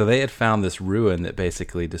 Exactly. So they had found this ruin that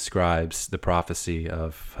basically describes the prophecy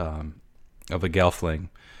of a Gelfling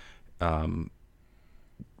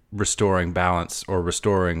restoring balance or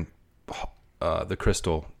restoring the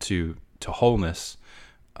crystal to wholeness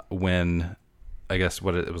when, I guess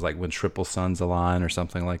what it was like when triple suns align or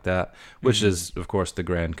something like that, which is of course the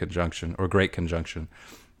grand conjunction or great conjunction.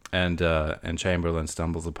 And Chamberlain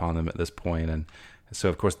stumbles upon them at this point, and so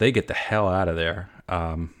of course they get the hell out of there.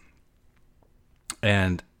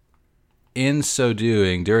 And in so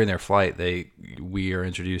doing, during their flight, we are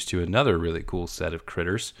introduced to another really cool set of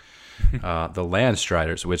critters, the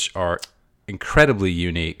Landstriders, which are incredibly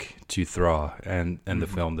unique to Thraw and the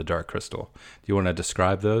film The Dark Crystal. Do you want to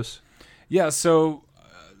describe those? Yeah. So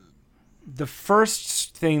the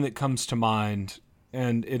first thing that comes to mind,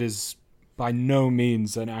 and it is by no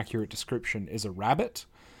means an accurate description, is a rabbit.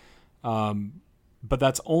 But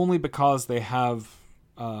that's only because they have...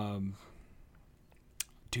 do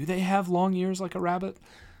they have long ears like a rabbit?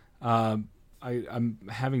 I'm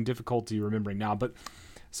having difficulty remembering now. But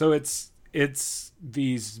so it's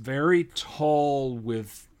these very tall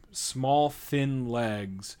with small, thin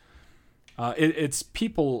legs. It's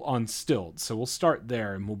people on stilts. So we'll start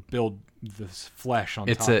there and we'll build this flesh on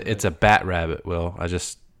top of it. It's a bat rabbit, Will.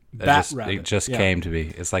 It just came to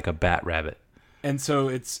me. It's like a bat rabbit. And so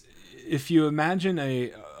it's, if you imagine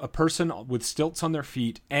a person with stilts on their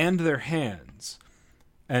feet and their hands,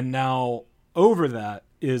 and now over that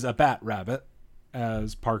is a bat rabbit,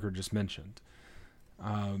 as Parker just mentioned.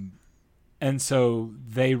 And so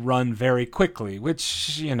they run very quickly,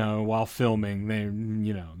 which, while filming,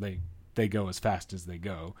 they go as fast as they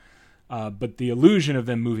go. But the illusion of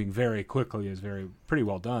them moving very quickly is pretty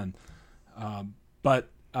well done. But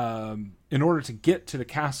in order to get to the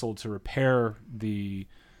castle to repair the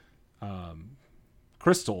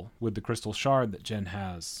crystal with the crystal shard that Jen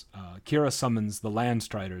has, Kira summons the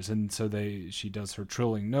Landstriders, and so she does her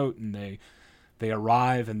trilling note, and they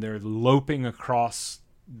arrive, and they're loping across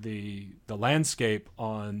the landscape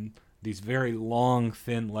on these very long,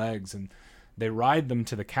 thin legs, and they ride them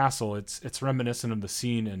to the castle. It's reminiscent of the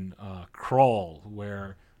scene in Krull,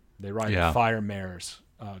 where they ride the fire mares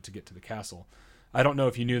to get to the castle. I don't know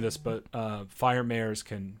if you knew this, but fire mares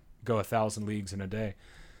can go 1,000 leagues in a day.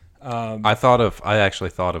 I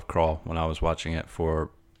actually thought of Krull when I was watching it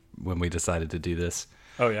when we decided to do this.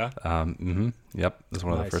 Oh yeah. Yep. That's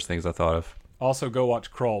one of the first things I thought of. Also, go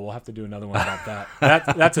watch Krull. We'll have to do another one about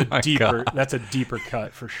that. That's a deeper. God. That's a deeper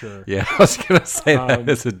cut for sure. Yeah, I was gonna say that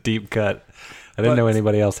is a deep cut. I didn't know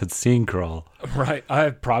anybody else had seen Krull. Right.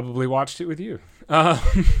 I probably watched it with you. Liam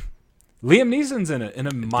Neeson's in it in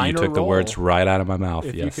a minor role. You took the words right out of my mouth.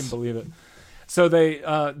 If yes. you can believe it. So they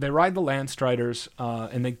ride the Landstriders,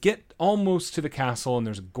 and they get almost to the castle, and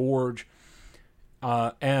there's a gorge,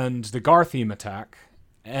 and the Garthim attack,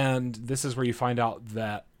 and this is where you find out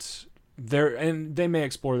that and they may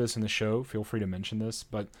explore this in the show. Feel free to mention this,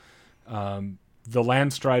 but the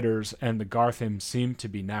Landstriders and the Garthim seem to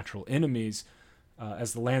be natural enemies.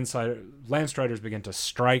 As the Landstriders begin to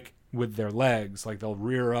strike with their legs, like they'll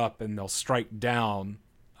rear up and they'll strike down.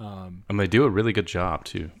 And they do a really good job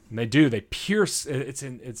too. And they do. They pierce.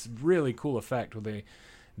 It's really cool effect where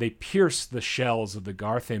they pierce the shells of the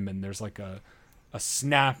Garthim, and there's like a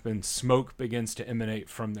snap, and smoke begins to emanate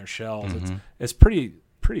from their shells. Mm-hmm. It's pretty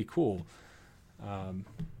cool.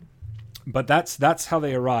 But that's how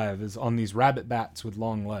they arrive, is on these rabbit bats with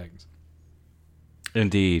long legs.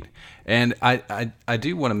 Indeed. And I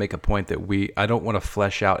do want to make a point that I don't want to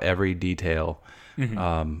flesh out every detail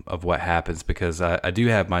of what happens, because I do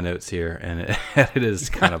have my notes here, and it is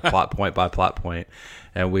kind of plot point by plot point,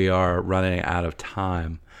 and we are running out of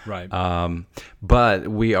time. Right. But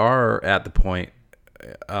we are at the point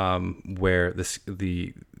where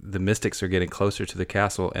the mystics are getting closer to the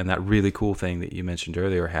castle, and that really cool thing that you mentioned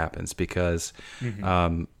earlier happens, because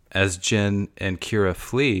as Jen and Kira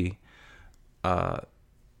flee,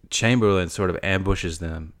 Chamberlain sort of ambushes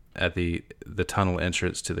them at the tunnel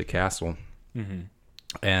entrance to the castle. Mm-hmm.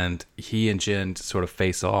 And he and Jen sort of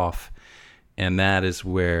face off, and that is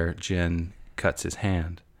where Jen cuts his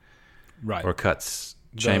hand. Right. Or cuts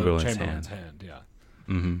Chamberlain's hand. Yeah.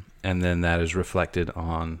 Mm-hmm. And then that is reflected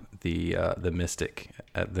on the mystic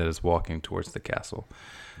that is walking towards the castle.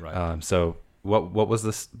 Right. So what was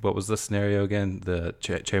this? What was the scenario again? The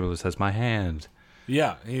Chamberlain says, "My hand."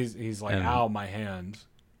 Yeah, he's like, "Ow, my hand,"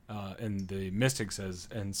 and the mystic says,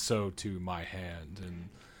 "And so too my hand." And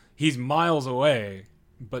he's miles away,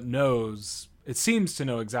 but knows it seems to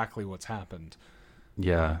know exactly what's happened.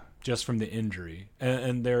 Yeah. Just from the injury.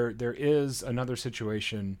 And there is another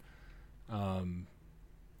situation,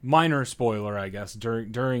 minor spoiler, I guess,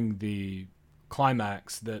 during the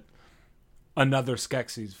climax, that another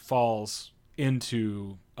Skeksis falls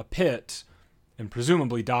into a pit and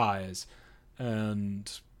presumably dies.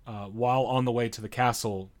 And while on the way to the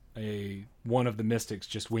castle, one of the mystics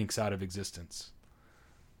just winks out of existence.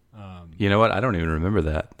 You know what? I don't even remember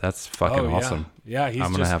that. That's fucking awesome. Yeah, I'm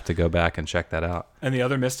going to have to go back and check that out. And the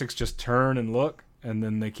other mystics just turn and look, and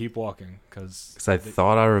then they keep walking. Because I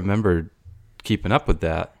thought I remembered keeping up with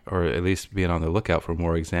that, or at least being on the lookout for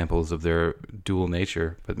more examples of their dual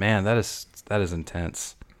nature. But man, that is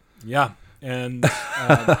intense. Yeah, and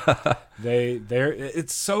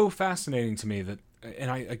it's so fascinating to me that,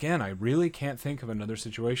 and I really can't think of another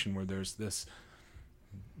situation where there's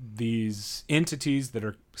these entities that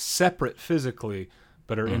are separate physically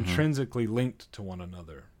but are intrinsically linked to one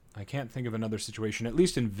another. I can't think of another situation, at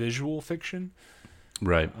least in visual fiction.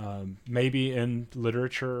 Right. Maybe in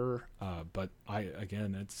literature, but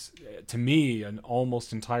it's, to me, an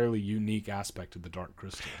almost entirely unique aspect of the Dark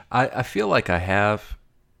Crystal. I feel like I have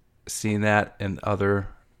seen that in other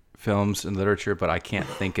films and literature, but I can't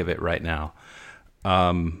think of it right now.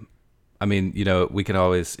 I mean, we can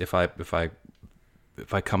always, if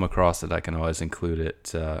I come across it, I can always include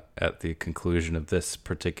it at the conclusion of this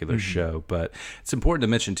particular show. But it's important to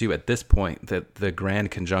mention, too, at this point, that the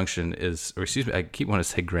Grand Conjunction is, or excuse me, I keep wanting to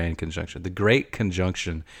say Grand Conjunction. The Great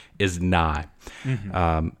Conjunction is nigh.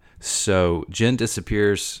 So Jin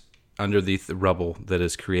disappears under the rubble that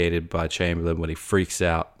is created by Chamberlain when he freaks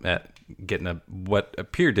out at getting what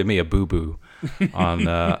appeared to me a boo-boo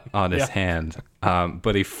on his hand.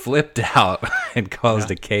 But he flipped out and caused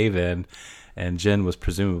a cave-in. And Jin was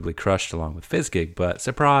presumably crushed along with Fizzgig, but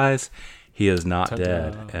surprise, he is not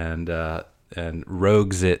dead, and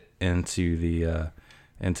rogues it into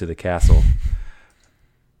the castle.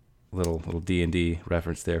 Little D&D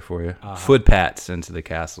reference there for you. Foot pats into the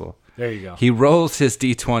castle. There you go. He rolls his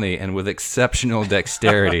D20, and with exceptional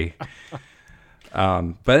dexterity.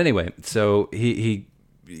 But anyway, so he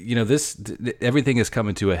everything is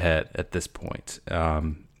coming to a head at this point.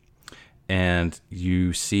 And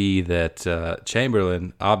you see that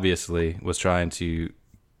Chamberlain obviously was trying to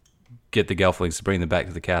get the Gelflings to bring them back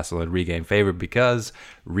to the castle and regain favor, because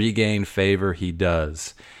regain favor he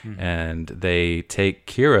does. And they take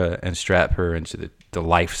Kira and strap her into the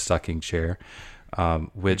life-sucking chair,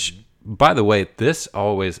 which, by the way, this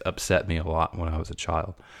always upset me a lot when I was a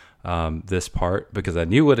child, this part, because I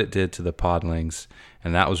knew what it did to the podlings,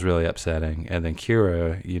 and that was really upsetting. And then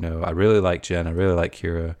Kira, I really like Jen, I really like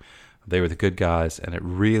Kira. They were the good guys, and it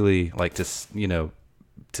really, like, to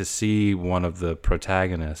see one of the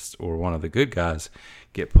protagonists or one of the good guys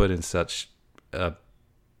get put in such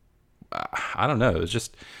I don't know. It was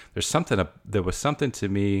just, there was something to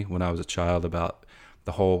me when I was a child about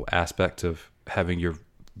the whole aspect of having your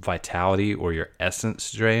vitality or your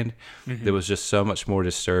essence drained. That was just so much more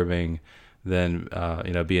disturbing than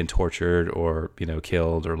being tortured or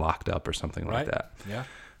killed or locked up or something like that. Yeah.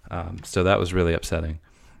 So that was really upsetting.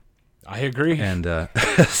 I agree. And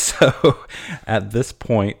so at this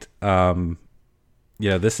point,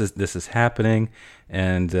 this is happening,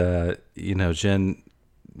 and Jin,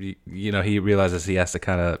 he realizes he has to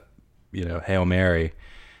kind of Hail Mary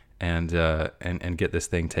and get this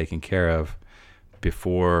thing taken care of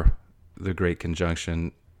before the Great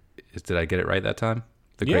Conjunction. Did I get it right that time?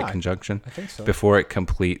 The Great Conjunction? I think so. Before it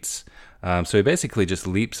completes. So he basically just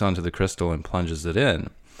leaps onto the crystal and plunges it in.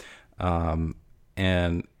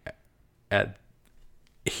 And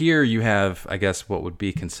here you have, I guess, what would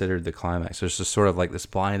be considered the climax. There's just sort of like this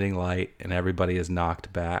blinding light, and everybody is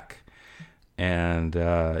knocked back. And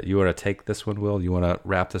you want to take this one, Will? You want to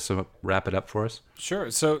wrap it up for us?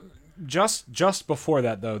 Sure. So just before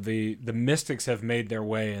that, though, the mystics have made their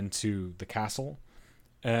way into the castle,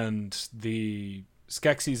 and the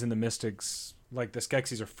Skeksis and the mystics, like the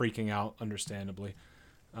Skeksis, are freaking out, understandably.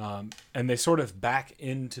 And they sort of back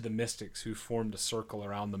into the mystics, who formed a circle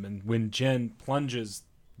around them. And when Jen plunges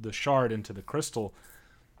the shard into the crystal,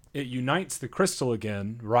 it unites the crystal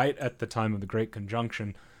again right at the time of the Great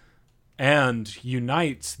Conjunction, and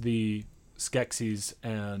unites the Skeksis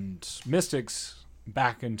and mystics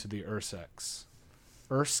back into the Urskeks.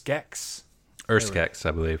 Urskeks,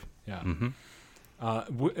 I believe. Yeah.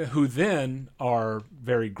 Who then are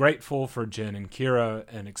very grateful for Jin and Kira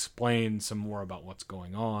and explain some more about what's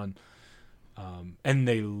going on. And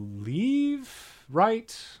they leave,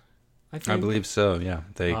 right? I believe so, yeah.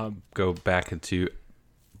 They go back into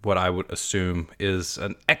what I would assume is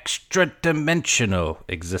an extra-dimensional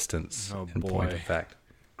existence. Oh, in point boy. of fact.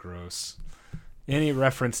 Gross. Any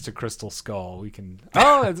reference to Crystal Skull, we can.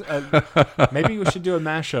 Oh, maybe we should do a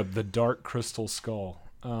mashup. The Dark Crystal Skull.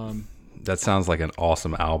 That sounds like an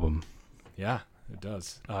awesome album. Yeah, it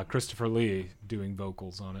does. Christopher Lee doing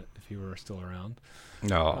vocals on it, if he were still around.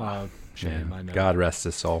 No, Shame, I know. God rest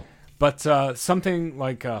his soul. But something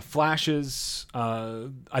like flashes.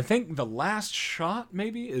 I think the last shot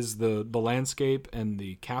maybe is the landscape and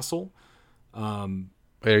the castle. Wait,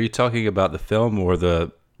 are you talking about the film or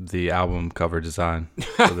the album cover design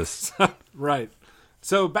for this? Right.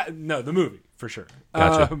 So no, the movie for sure.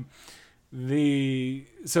 Gotcha. The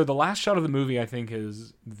last shot of the movie, I think,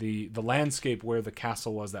 is the landscape where the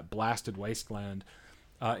castle was, that blasted wasteland.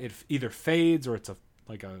 It either fades or it's a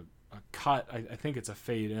cut. I think it's a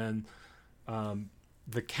fade in.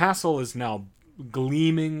 The castle is now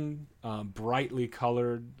gleaming, brightly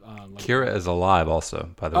colored. Kira is alive also,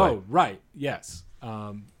 by the way. Oh, right. Yes.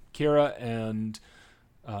 Kira and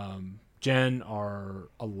Jen are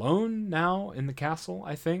alone now in the castle,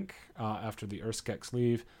 I think, after the Urskeks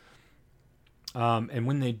leave. And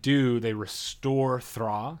when they do, they restore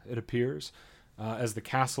Thra, it appears, as the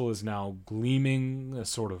castle is now gleaming a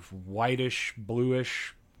sort of whitish,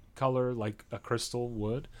 bluish color like a crystal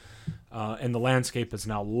would. And the landscape is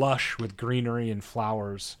now lush with greenery and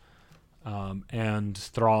flowers. And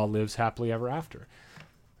Thra lives happily ever after.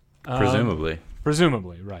 Presumably.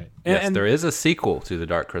 Presumably, right. Yes, and there is a sequel to The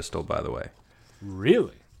Dark Crystal, by the way.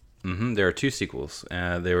 Really? Mm-hmm. There are 2 sequels.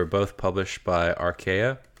 They were both published by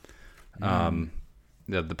Archaea.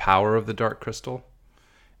 The Power of the Dark Crystal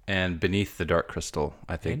and Beneath the Dark Crystal,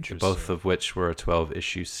 I think, both of which were a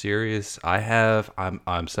 12-issue series.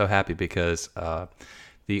 I'm so happy because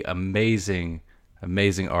the amazing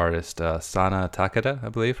artist Sana Takada, I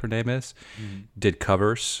believe her name is, did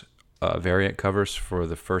covers, variant covers for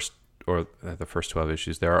the first 12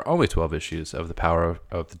 issues. There are only 12 issues of The Power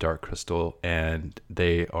of the Dark Crystal, and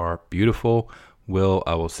they are beautiful.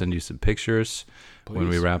 I will send you some pictures when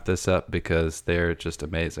we wrap this up because they're just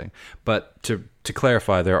amazing. But to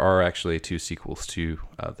clarify, there are actually 2 sequels to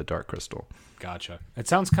The Dark Crystal. Gotcha. It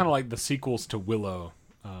sounds kind of like the sequels to Willow,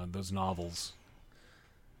 those novels.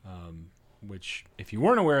 Which, if you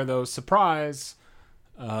weren't aware of those, surprise,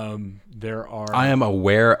 there are... I am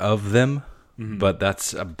aware of them, but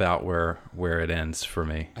that's about where it ends for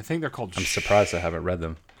me. I think they're called... I'm surprised I haven't read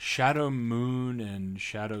them. Shadow Moon and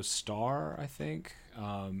Shadow Star, I think.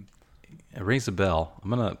 It rings a bell. I'm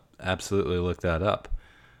going to absolutely look that up.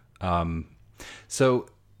 So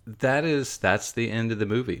that's the end of the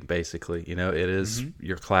movie, basically. You know, it is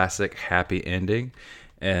your classic happy ending.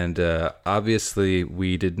 And obviously,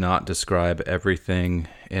 we did not describe everything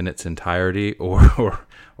in its entirety or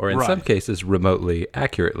in some cases, remotely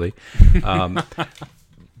accurately.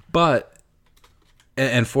 But,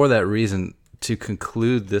 and for that reason, to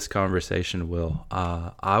conclude this conversation, Will,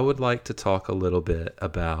 I would like to talk a little bit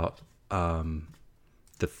about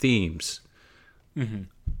the themes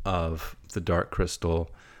of the Dark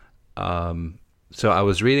Crystal. So I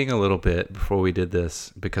was reading a little bit before we did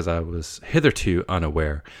this because I was hitherto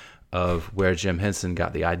unaware of where Jim Henson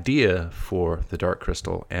got the idea for the Dark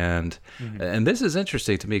Crystal. And this is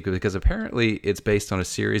interesting to me because apparently it's based on a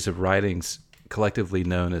series of writings collectively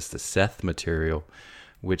known as the Seth material,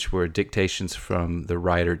 which were dictations from the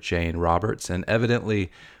writer Jane Roberts. And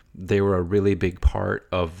evidently they were a really big part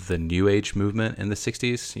of the New Age movement in the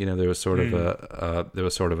 60s. You know, there was sort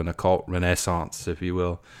of an occult renaissance, if you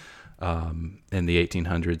will, in the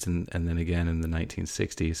 1800s and then again in the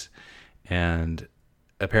 1960s. And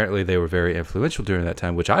apparently they were very influential during that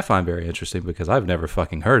time, which I find very interesting because I've never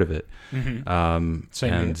fucking heard of it. You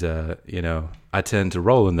know, I tend to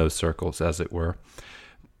roll in those circles, as it were.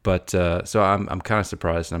 But so I'm kind of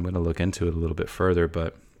surprised, and I'm going to look into it a little bit further.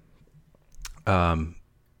 But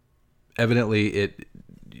evidently,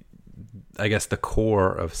 I guess the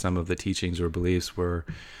core of some of the teachings or beliefs were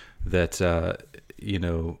that you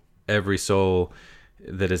know, every soul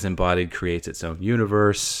that is embodied creates its own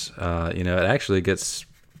universe. You know, it actually gets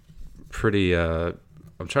pretty. I'm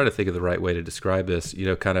trying to think of the right way to describe this. You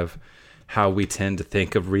know, kind of how we tend to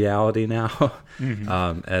think of reality now,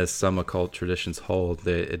 as some occult traditions hold.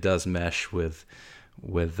 It does mesh with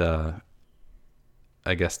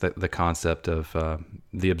I guess the concept of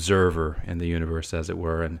the observer in the universe, as it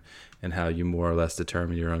were, and how you more or less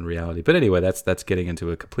determine your own reality. But anyway, that's getting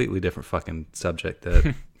into a completely different fucking subject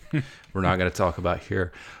that we're not going to talk about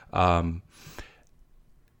here.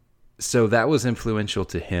 So that was influential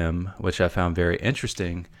to him, which I found very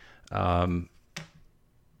interesting.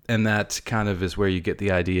 And and that kind of is where you get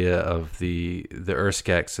the idea of the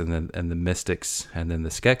Urskeks and the mystics and then the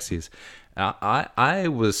Skeksis. I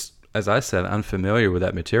was, as I said, unfamiliar with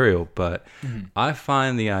that material, but I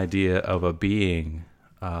find the idea of a being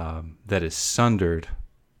that is sundered,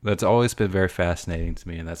 that's always been very fascinating to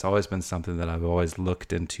me, and that's always been something that I've always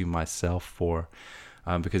looked into myself for,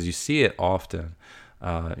 because you see it often.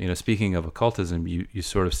 Speaking of occultism, you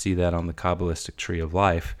sort of see that on the Kabbalistic tree of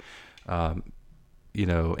life,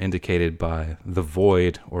 indicated by the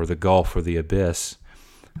void or the gulf or the abyss,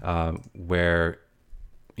 where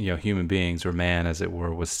human beings, or man as it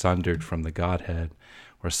were, was sundered from the Godhead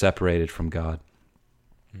or separated from God.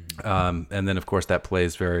 And then of course that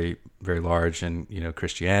plays very, very large in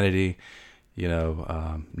Christianity.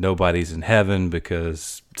 Nobody's in heaven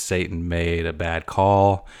because Satan made a bad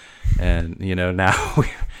call, and now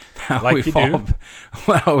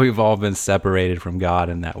we've all been separated from God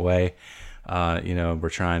in that way. We're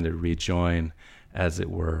trying to rejoin, as it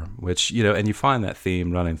were, which and you find that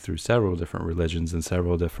theme running through several different religions and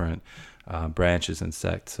several different branches and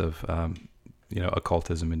sects of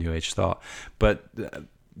occultism and New Age thought. But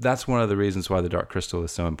that's one of the reasons why the Dark Crystal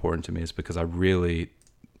is so important to me, is because I really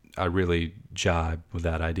jibe with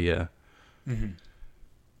that idea. Mm-hmm.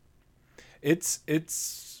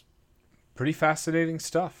 It's pretty fascinating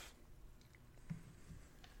stuff.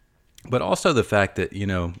 But also the fact that,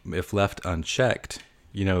 if left unchecked,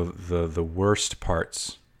 the worst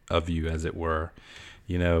parts of you, as it were,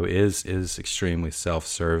 is extremely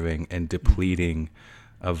self-serving and depleting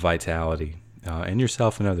of vitality in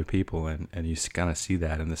yourself and other people. And you kind of see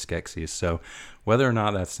that in the Skeksis. So whether or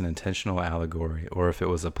not that's an intentional allegory or if it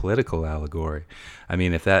was a political allegory, I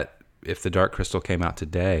mean, if the Dark Crystal came out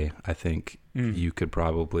today, I think you could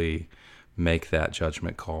probably make that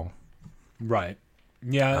judgment call. Right.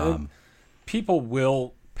 Yeah. People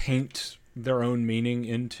will paint their own meaning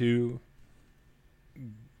into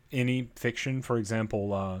any fiction. For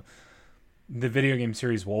example, the video game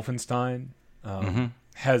series Wolfenstein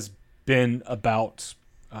has been about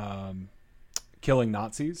killing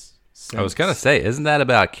Nazis. I was going to say, isn't that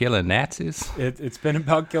about killing Nazis? It's been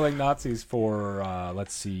about killing Nazis for,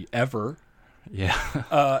 ever.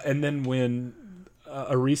 Yeah. And then when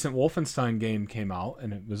a recent Wolfenstein game came out,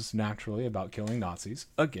 and it was naturally about killing Nazis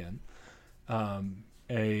again,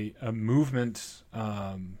 a movement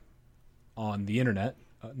on the internet,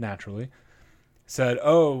 naturally, said,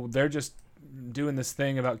 "Oh, they're just doing this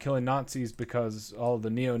thing about killing Nazis because all the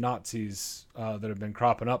neo-Nazis that have been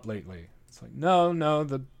cropping up lately." It's like, no,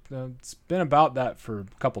 it's been about that for a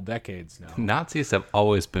couple decades now. Nazis have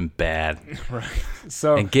always been bad. Right.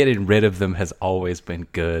 So, and getting rid of them has always been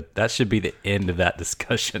good. That should be the end of that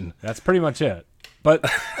discussion. That's pretty much it. But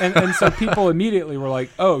and so people immediately were like,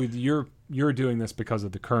 "Oh, you're doing this because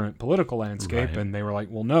of the current political landscape," right. And they were like,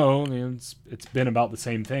 "Well, no, it's been about the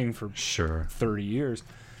same thing for 30 years."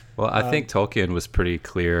 Well, I think Tolkien was pretty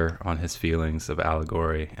clear on his feelings of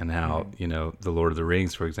allegory and how, the Lord of the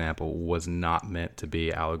Rings, for example, was not meant to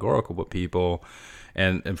be allegorical, but people,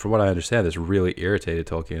 and from what I understand, this really irritated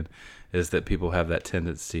Tolkien, is that people have that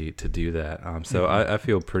tendency to do that. So I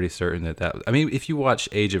feel pretty certain that I mean, if you watch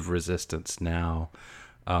Age of Resistance now,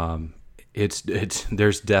 it's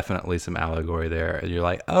there's definitely some allegory there, and you're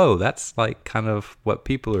like, oh, that's like kind of what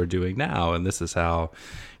people are doing now, and this is how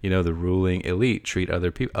the ruling elite treat other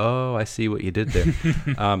people. Oh, I see what you did there.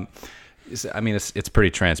 I mean, it's pretty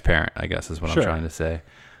transparent, I guess, is what I'm trying to say.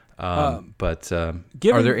 But are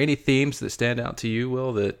there any themes that stand out to you,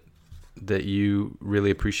 Will, that you really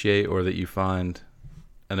appreciate or that you find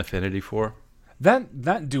an affinity for?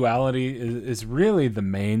 That duality is really the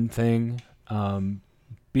main thing.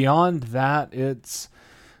 Beyond that, it's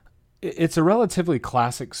a relatively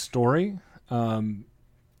classic story.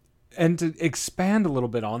 And to expand a little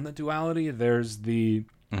bit on the duality, there's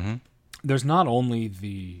not only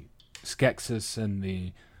the Skeksis and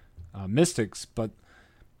the mystics, but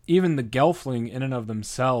even the Gelfling in and of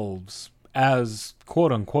themselves, as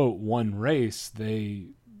quote unquote one race, they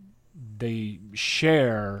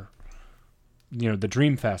share, the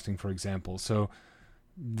dream fasting, for example. So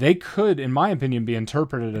they could, in my opinion, be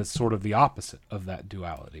interpreted as sort of the opposite of that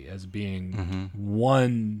duality, as being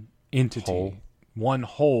one entity, one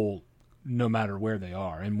whole, no matter where they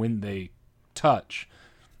are. And when they touch,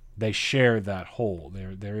 they share that whole.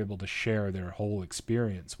 They're able to share their whole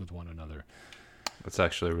experience with one another. That's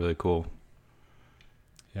actually really cool.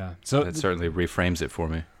 Yeah, so it certainly reframes it for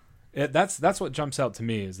me. That's what jumps out to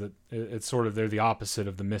me, is that it's sort of, they're the opposite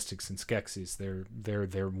of the mystics and Skeksis.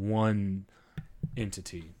 They're one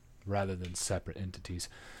entity rather than separate entities.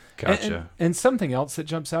 Gotcha. And something else that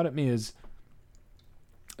jumps out at me is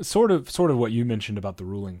sort of what you mentioned about the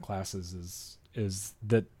ruling classes is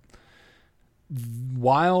that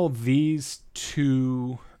while these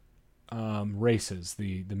two races,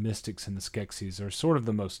 the Mystics and the Skeksis, are sort of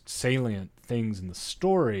the most salient things in the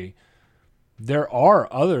story, there are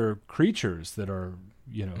other creatures that are,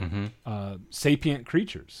 sapient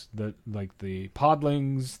creatures, that like the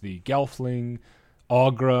Podlings, the Gelfling,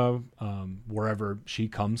 Aughra, wherever she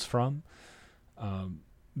comes from.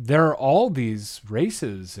 There are all these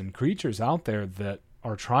races and creatures out there that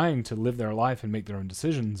are trying to live their life and make their own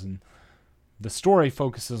decisions, and the story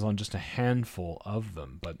focuses on just a handful of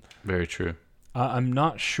them. But very true. I'm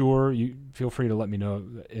not sure. You feel free to let me know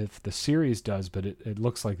if the series does, but it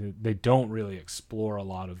looks like they don't really explore a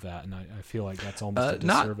lot of that, and I feel like that's almost a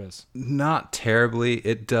disservice. Not terribly.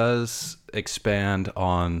 It does expand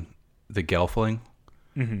on the Gelfling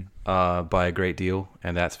by a great deal,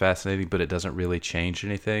 and that's fascinating, but it doesn't really change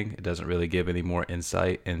anything. It doesn't really give any more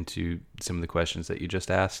insight into some of the questions that you just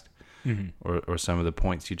asked or some of the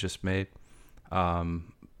points you just made.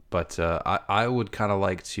 But I would kind of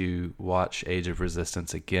like to watch Age of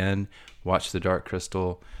Resistance again, watch The Dark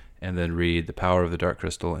Crystal, and then read The Power of the Dark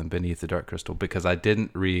Crystal and Beneath the Dark Crystal, because I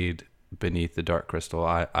didn't read Beneath the Dark Crystal.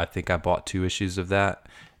 I think I bought 2 issues of that,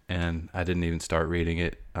 and I didn't even start reading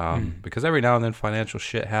it because every now and then financial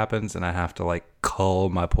shit happens, and I have to like cull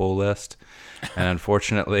my pull list. And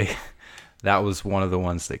unfortunately, that was one of the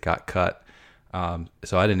ones that got cut.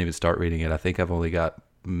 So I didn't even start reading it. I think I've only got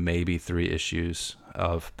maybe 3 issues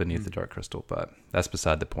of Beneath the Dark Crystal, but that's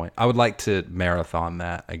beside the point. I would like to marathon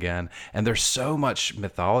that again. And there's so much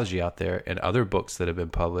mythology out there and other books that have been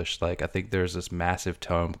published. Like I think there's this massive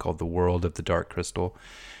tome called The World of the Dark Crystal,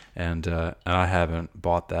 and I haven't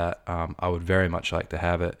bought that. I would very much like to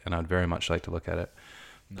have it, and I'd very much like to look at it.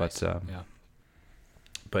 Nice.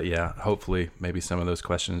 But yeah, hopefully maybe some of those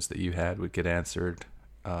questions that you had would get answered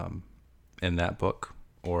in that book,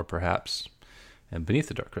 or perhaps in Beneath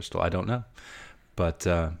the Dark Crystal. I don't know. But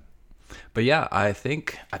yeah, I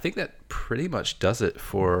think that pretty much does it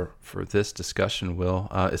for this discussion, Will.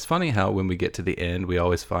 It's funny how when we get to the end, we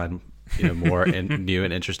always find more and new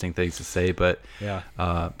and interesting things to say. But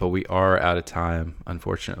but we are out of time,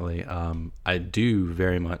 unfortunately. I do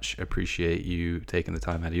very much appreciate you taking the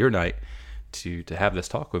time out of your night to have this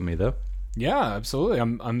talk with me, though. Yeah, absolutely.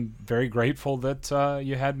 I'm very grateful that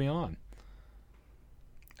you had me on.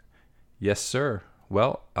 Yes, sir.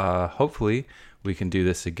 Well, hopefully we can do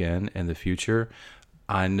this again in the future.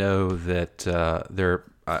 I know that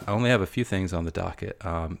I only have a few things on the docket.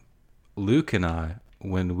 Luke and I,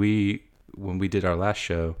 when we did our last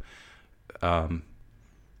show,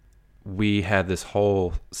 we had this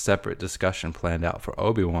whole separate discussion planned out for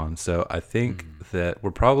Obi-Wan. So I think that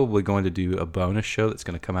we're probably going to do a bonus show that's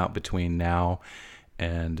going to come out between now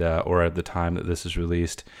and or at the time that this is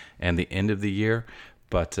released and the end of the year.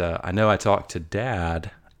 But I know I talked to Dad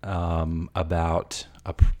about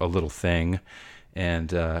a little thing,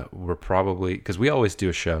 and we're probably, because we always do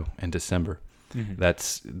a show in December.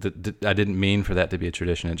 That's I didn't mean for that to be a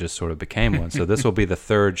tradition; it just sort of became one. So this will be the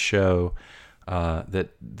 3rd show that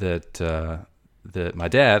my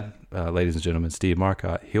dad, ladies and gentlemen, Steve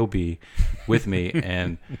Marcotte, he'll be with me,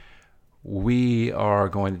 and we are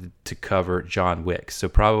going to cover John Wick. So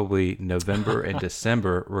probably November and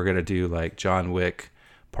December, we're going to do like John Wick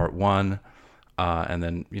Part 1. And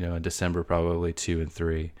then, in December, probably 2 and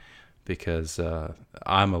 3, because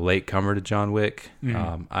I'm a late comer to John Wick.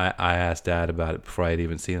 I asked Dad about it before I had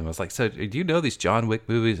even seen them. I was like, so do you know these John Wick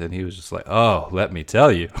movies? And he was just like, oh, let me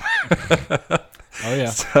tell you. Oh,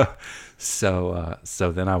 yeah. So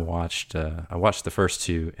then I watched the first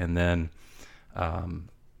 2, and then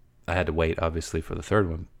I had to wait, obviously, for the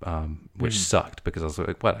 3rd one, which sucked, because I was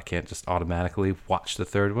like, what, I can't just automatically watch the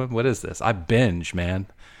 3rd one? What is this? I binge, man.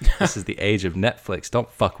 This is the age of Netflix. Don't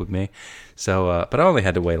fuck with me. So, but I only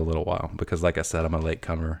had to wait a little while, because like I said, I'm a late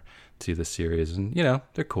comer to the series, and,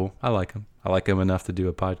 they're cool. I like them. I like them enough to do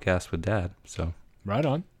a podcast with Dad. So right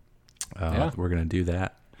on. We're going to do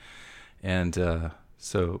that. And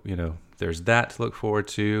so, there's that to look forward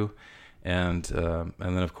to. And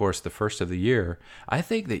then, of course, the first of the year. I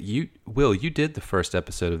think that you did the first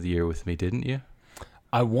episode of the year with me, didn't you?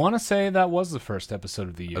 I want to say that was the first episode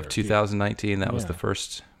of the year. Of 2019, that was the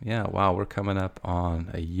first. Yeah, wow, we're coming up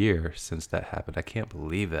on a year since that happened. I can't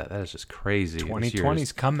believe that. That is just crazy.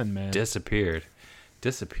 2020's coming, man. Disappeared.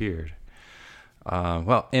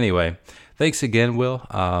 Well, anyway, thanks again, Will.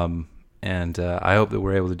 And I hope that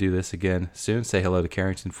we're able to do this again soon. Say hello to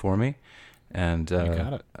Carrington for me. And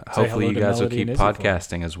hopefully you guys will keep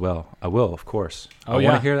podcasting as well. I will, of course. I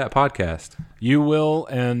want to hear that podcast. You will,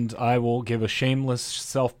 and I will give a shameless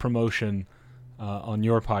self-promotion. on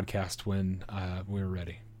your podcast when we're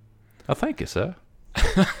ready. Oh, thank you, sir.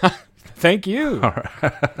 Thank you. All right.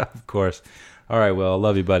 Of course. All right, well,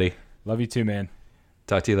 love you, buddy. Love you too, man.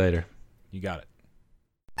 Talk to you later. You got it.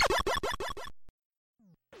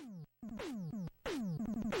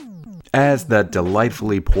 As that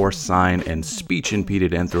delightfully porcine and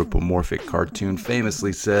speech-impeded anthropomorphic cartoon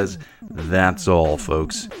famously says, that's all,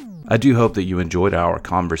 folks. I do hope that you enjoyed our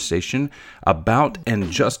conversation about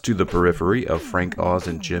and just to the periphery of Frank Oz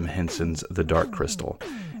and Jim Henson's The Dark Crystal.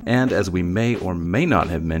 And as we may or may not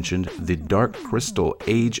have mentioned, The Dark Crystal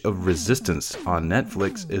Age of Resistance on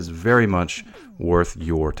Netflix is very much worth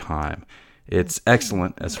your time. It's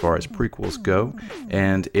excellent as far as prequels go,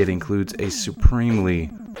 and it includes a supremely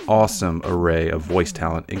awesome array of voice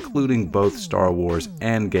talent, including both Star Wars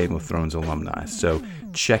and Game of Thrones alumni, so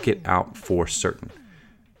check it out for certain.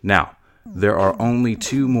 Now, there are only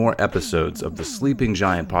 2 more episodes of the Sleeping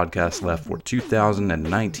Giant podcast left for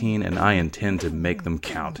 2019, and I intend to make them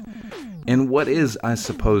count. In what is, I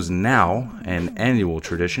suppose now, an annual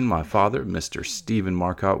tradition, my father, Mr. Stephen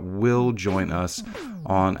Marcotte, will join us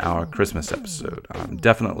on our Christmas episode. I'm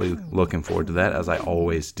definitely looking forward to that, as I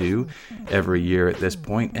always do every year at this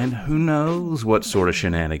point, and who knows what sort of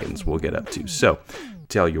shenanigans we'll get up to. So,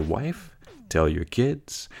 tell your wife, tell your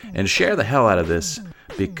kids, and share the hell out of this,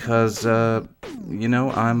 because, I'm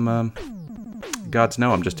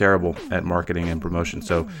just terrible at marketing and promotion.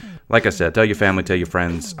 So, like I said, tell your family, tell your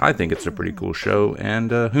friends. I think it's a pretty cool show, and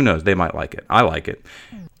who knows, they might like it. I like it.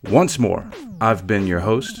 Once more, I've been your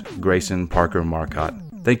host, Grayson Parker Marcotte.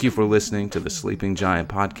 Thank you for listening to the Sleeping Giant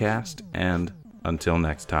podcast, and until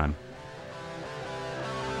next time.